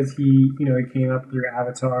because he came up through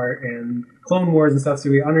Avatar and Clone Wars and stuff,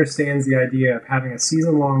 so he understands the idea of having a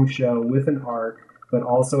season-long show with an arc, but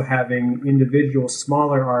also having individual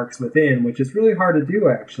smaller arcs within, which is really hard to do,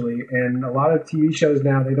 actually. And a lot of TV shows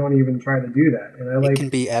now, they don't even try to do that. And I like, It can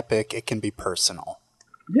be epic. It can be personal.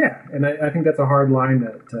 yeah, and I think that's a hard line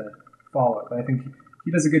to follow. But I think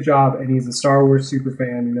he does a good job, and he's a Star Wars super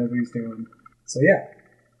fan. He knows what he's doing. So yeah.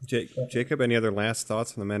 Jacob, any other last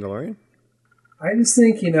thoughts on The Mandalorian? I just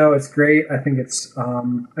think, it's great. I think it's,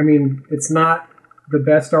 it's not the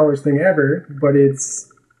best Star Wars thing ever, but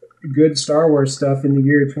it's good Star Wars stuff in the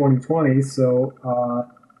year 2020. So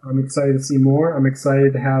I'm excited to see more. I'm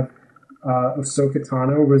excited to have Ahsoka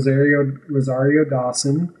Tano, Rosario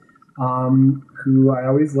Dawson, who I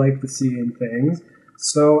always like to see in things.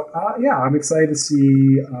 So yeah, I'm excited to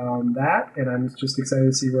see that, and I'm just excited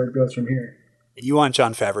to see where it goes from here. You want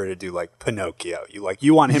Jon Favreau to do like Pinocchio.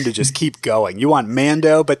 You want him to just keep going. You want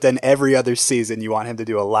Mando, but then every other season you want him to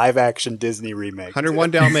do a live action Disney remake.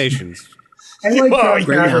 101 Dalmatians. I like Jon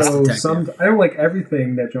Great House Favreau. Detective. I don't like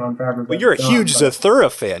everything that Jon Favreau. Well, you're a huge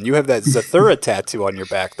Zathura fan. You have that Zathura tattoo on your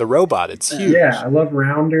back. The robot. It's huge. Yeah, I love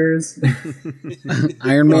Rounders.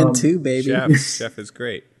 Iron Man 2, baby. Chef is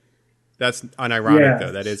great. That's unironic, Yeah.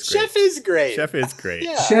 though. That is great. Chef is great. Chef is great.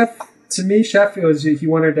 Yeah. Chef, to me, Chef was he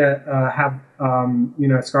wanted to have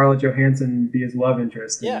Scarlett Johansson be his love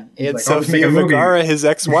interest. Yeah, he's and like, I'll just make Sofia a movie. Vergara, his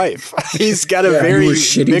ex-wife. He's got a Yeah. very You were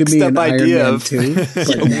shitty to mixed me up in Iron idea Man of 2,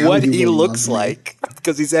 but now what you he will looks love me. like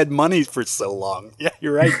because he's had money for so long. Yeah,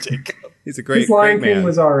 you're right, Jacob. He's a great, His Lion great King man.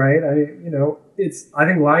 was all right. I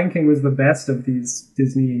think Lion King was the best of these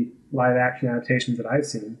Disney live action adaptations that I've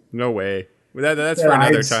seen. No way. Well, that's Yeah, for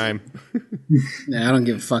another I'd- time. Nah, I don't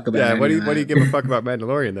give a fuck about Yeah, any what do of you that. give a fuck about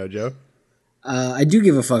Mandalorian, though, Joe? I do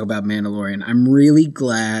give a fuck about Mandalorian. I'm really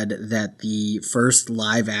glad that the first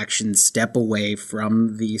live action step away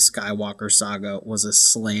from the Skywalker saga was a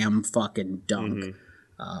slam fucking dunk.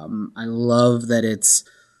 I love that it's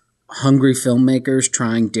hungry filmmakers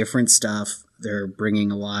trying different stuff. They're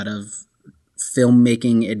bringing a lot of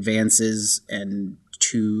filmmaking advances and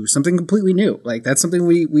to something completely new. Like that's something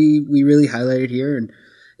we really highlighted here, and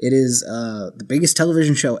it is the biggest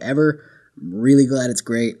television show ever. I'm really glad it's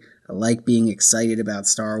great. I like being excited about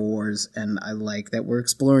Star Wars, and I like that we're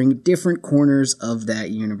exploring different corners of that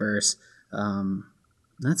universe.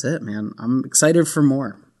 That's it, man. I'm excited for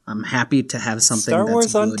more. I'm happy to have something Star that's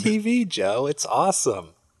Wars on good. TV, Joe. It's awesome.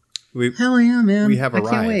 Hell yeah, man. We have I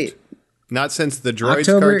arrived. can't wait. Not since the Droids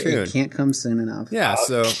October, cartoon. it can't come soon enough. Yeah,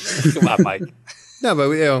 so Come on, Mike. no,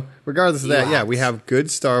 but regardless of that, yeah, we have good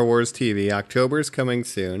Star Wars TV. October's coming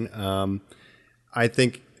soon. I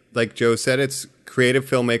think, like Joe said, it's creative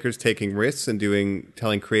filmmakers taking risks and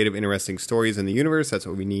telling creative, interesting stories in the universe. That's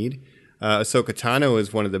what we need. Ahsoka Tano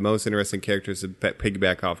is one of the most interesting characters to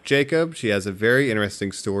piggyback off Jacob. She has a very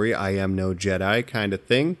interesting story, I am no Jedi kind of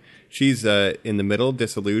thing. She's in the middle,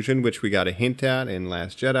 disillusioned, which we got a hint at in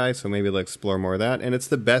Last Jedi, so maybe we'll explore more of that. And it's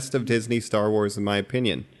the best of Disney Star Wars, in my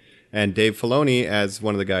opinion. And Dave Filoni, as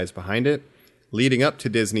one of the guys behind it, leading up to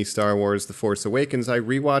Disney Star Wars The Force Awakens, I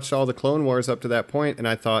rewatched all the Clone Wars up to that point, and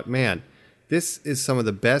I thought, man, this is some of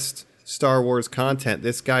the best Star Wars content.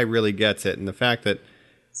 This guy really gets it. And the fact that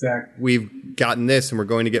Exactly. we've gotten this and we're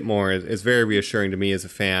going to get more is very reassuring to me as a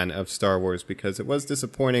fan of Star Wars, because it was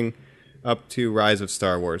disappointing up to Rise of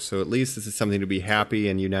Star Wars. So at least this is something to be happy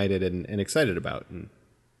and united and excited about. And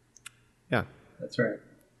yeah. That's right.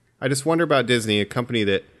 I just wonder about Disney, a company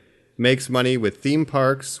that makes money with theme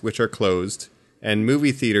parks, which are closed, and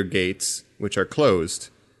movie theater gates, which are closed.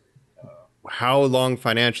 How long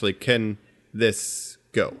financially can this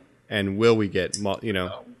go? And will we get,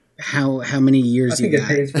 How many years I think you it got?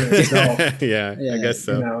 pays for itself. yeah, I guess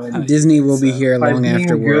so. And Disney will be here by long being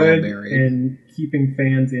after we're all good buried. and keeping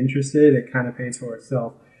fans interested, it kind of pays for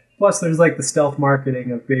itself. Plus, there's like the stealth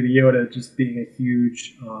marketing of Baby Yoda just being a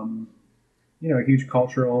huge, a huge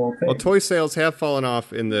cultural thing. Well, toy sales have fallen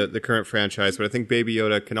off in the current franchise, but I think Baby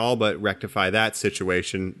Yoda can all but rectify that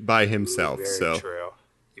situation by himself. Very so true.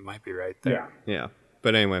 You might be right there. Yeah. yeah.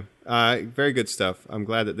 But anyway, very good stuff. I'm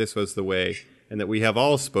glad that this was the way, and that we have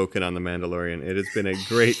all spoken on The Mandalorian. It has been a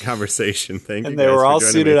great conversation. Thank you. And they guys were for all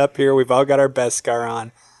joining suited me. up here. We've all got our Beskar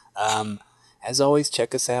on. As always,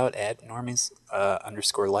 check us out at normies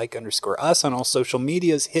 _like_ us on all social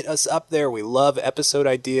medias. Hit us up there. We love episode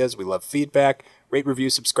ideas. We love feedback. Rate, review,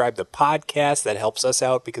 subscribe to the podcast. That helps us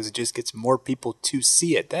out because it just gets more people to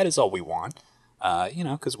see it. That is all we want,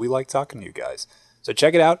 because we like talking to you guys. So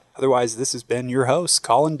check it out. Otherwise, this has been your host,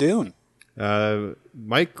 Colin Dune.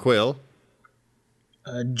 Mike Quill.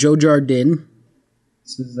 Joe Jardin,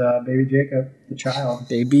 This is Baby Jacob, the child.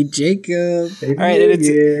 baby Jacob. Baby All right, and it's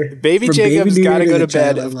Year. Baby From Jacob's Baby got to New go Year to to the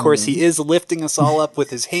bed. child, Of I course, love he is lifting us all up with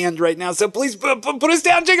his hand right now. So please put us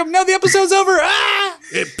down, Jacob. No, the episode's over. Ah!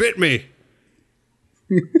 It bit me.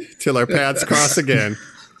 Till our paths cross again.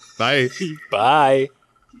 Bye. Bye.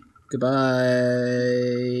 Goodbye.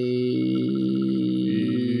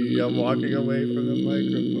 I'm walking away from the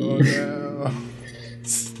microphone now.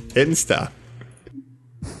 Hit and stop.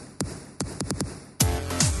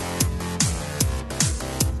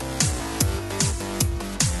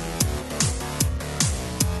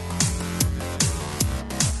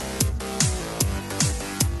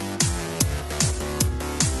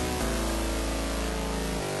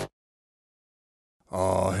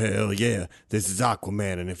 hell yeah. This is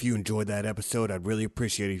Aquaman, and if you enjoyed that episode, I'd really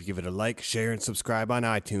appreciate it if you give it a like, share, and subscribe on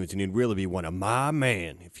iTunes, and you'd really be one of my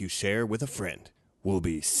man if you share with a friend. We'll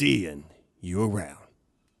be seeing you around.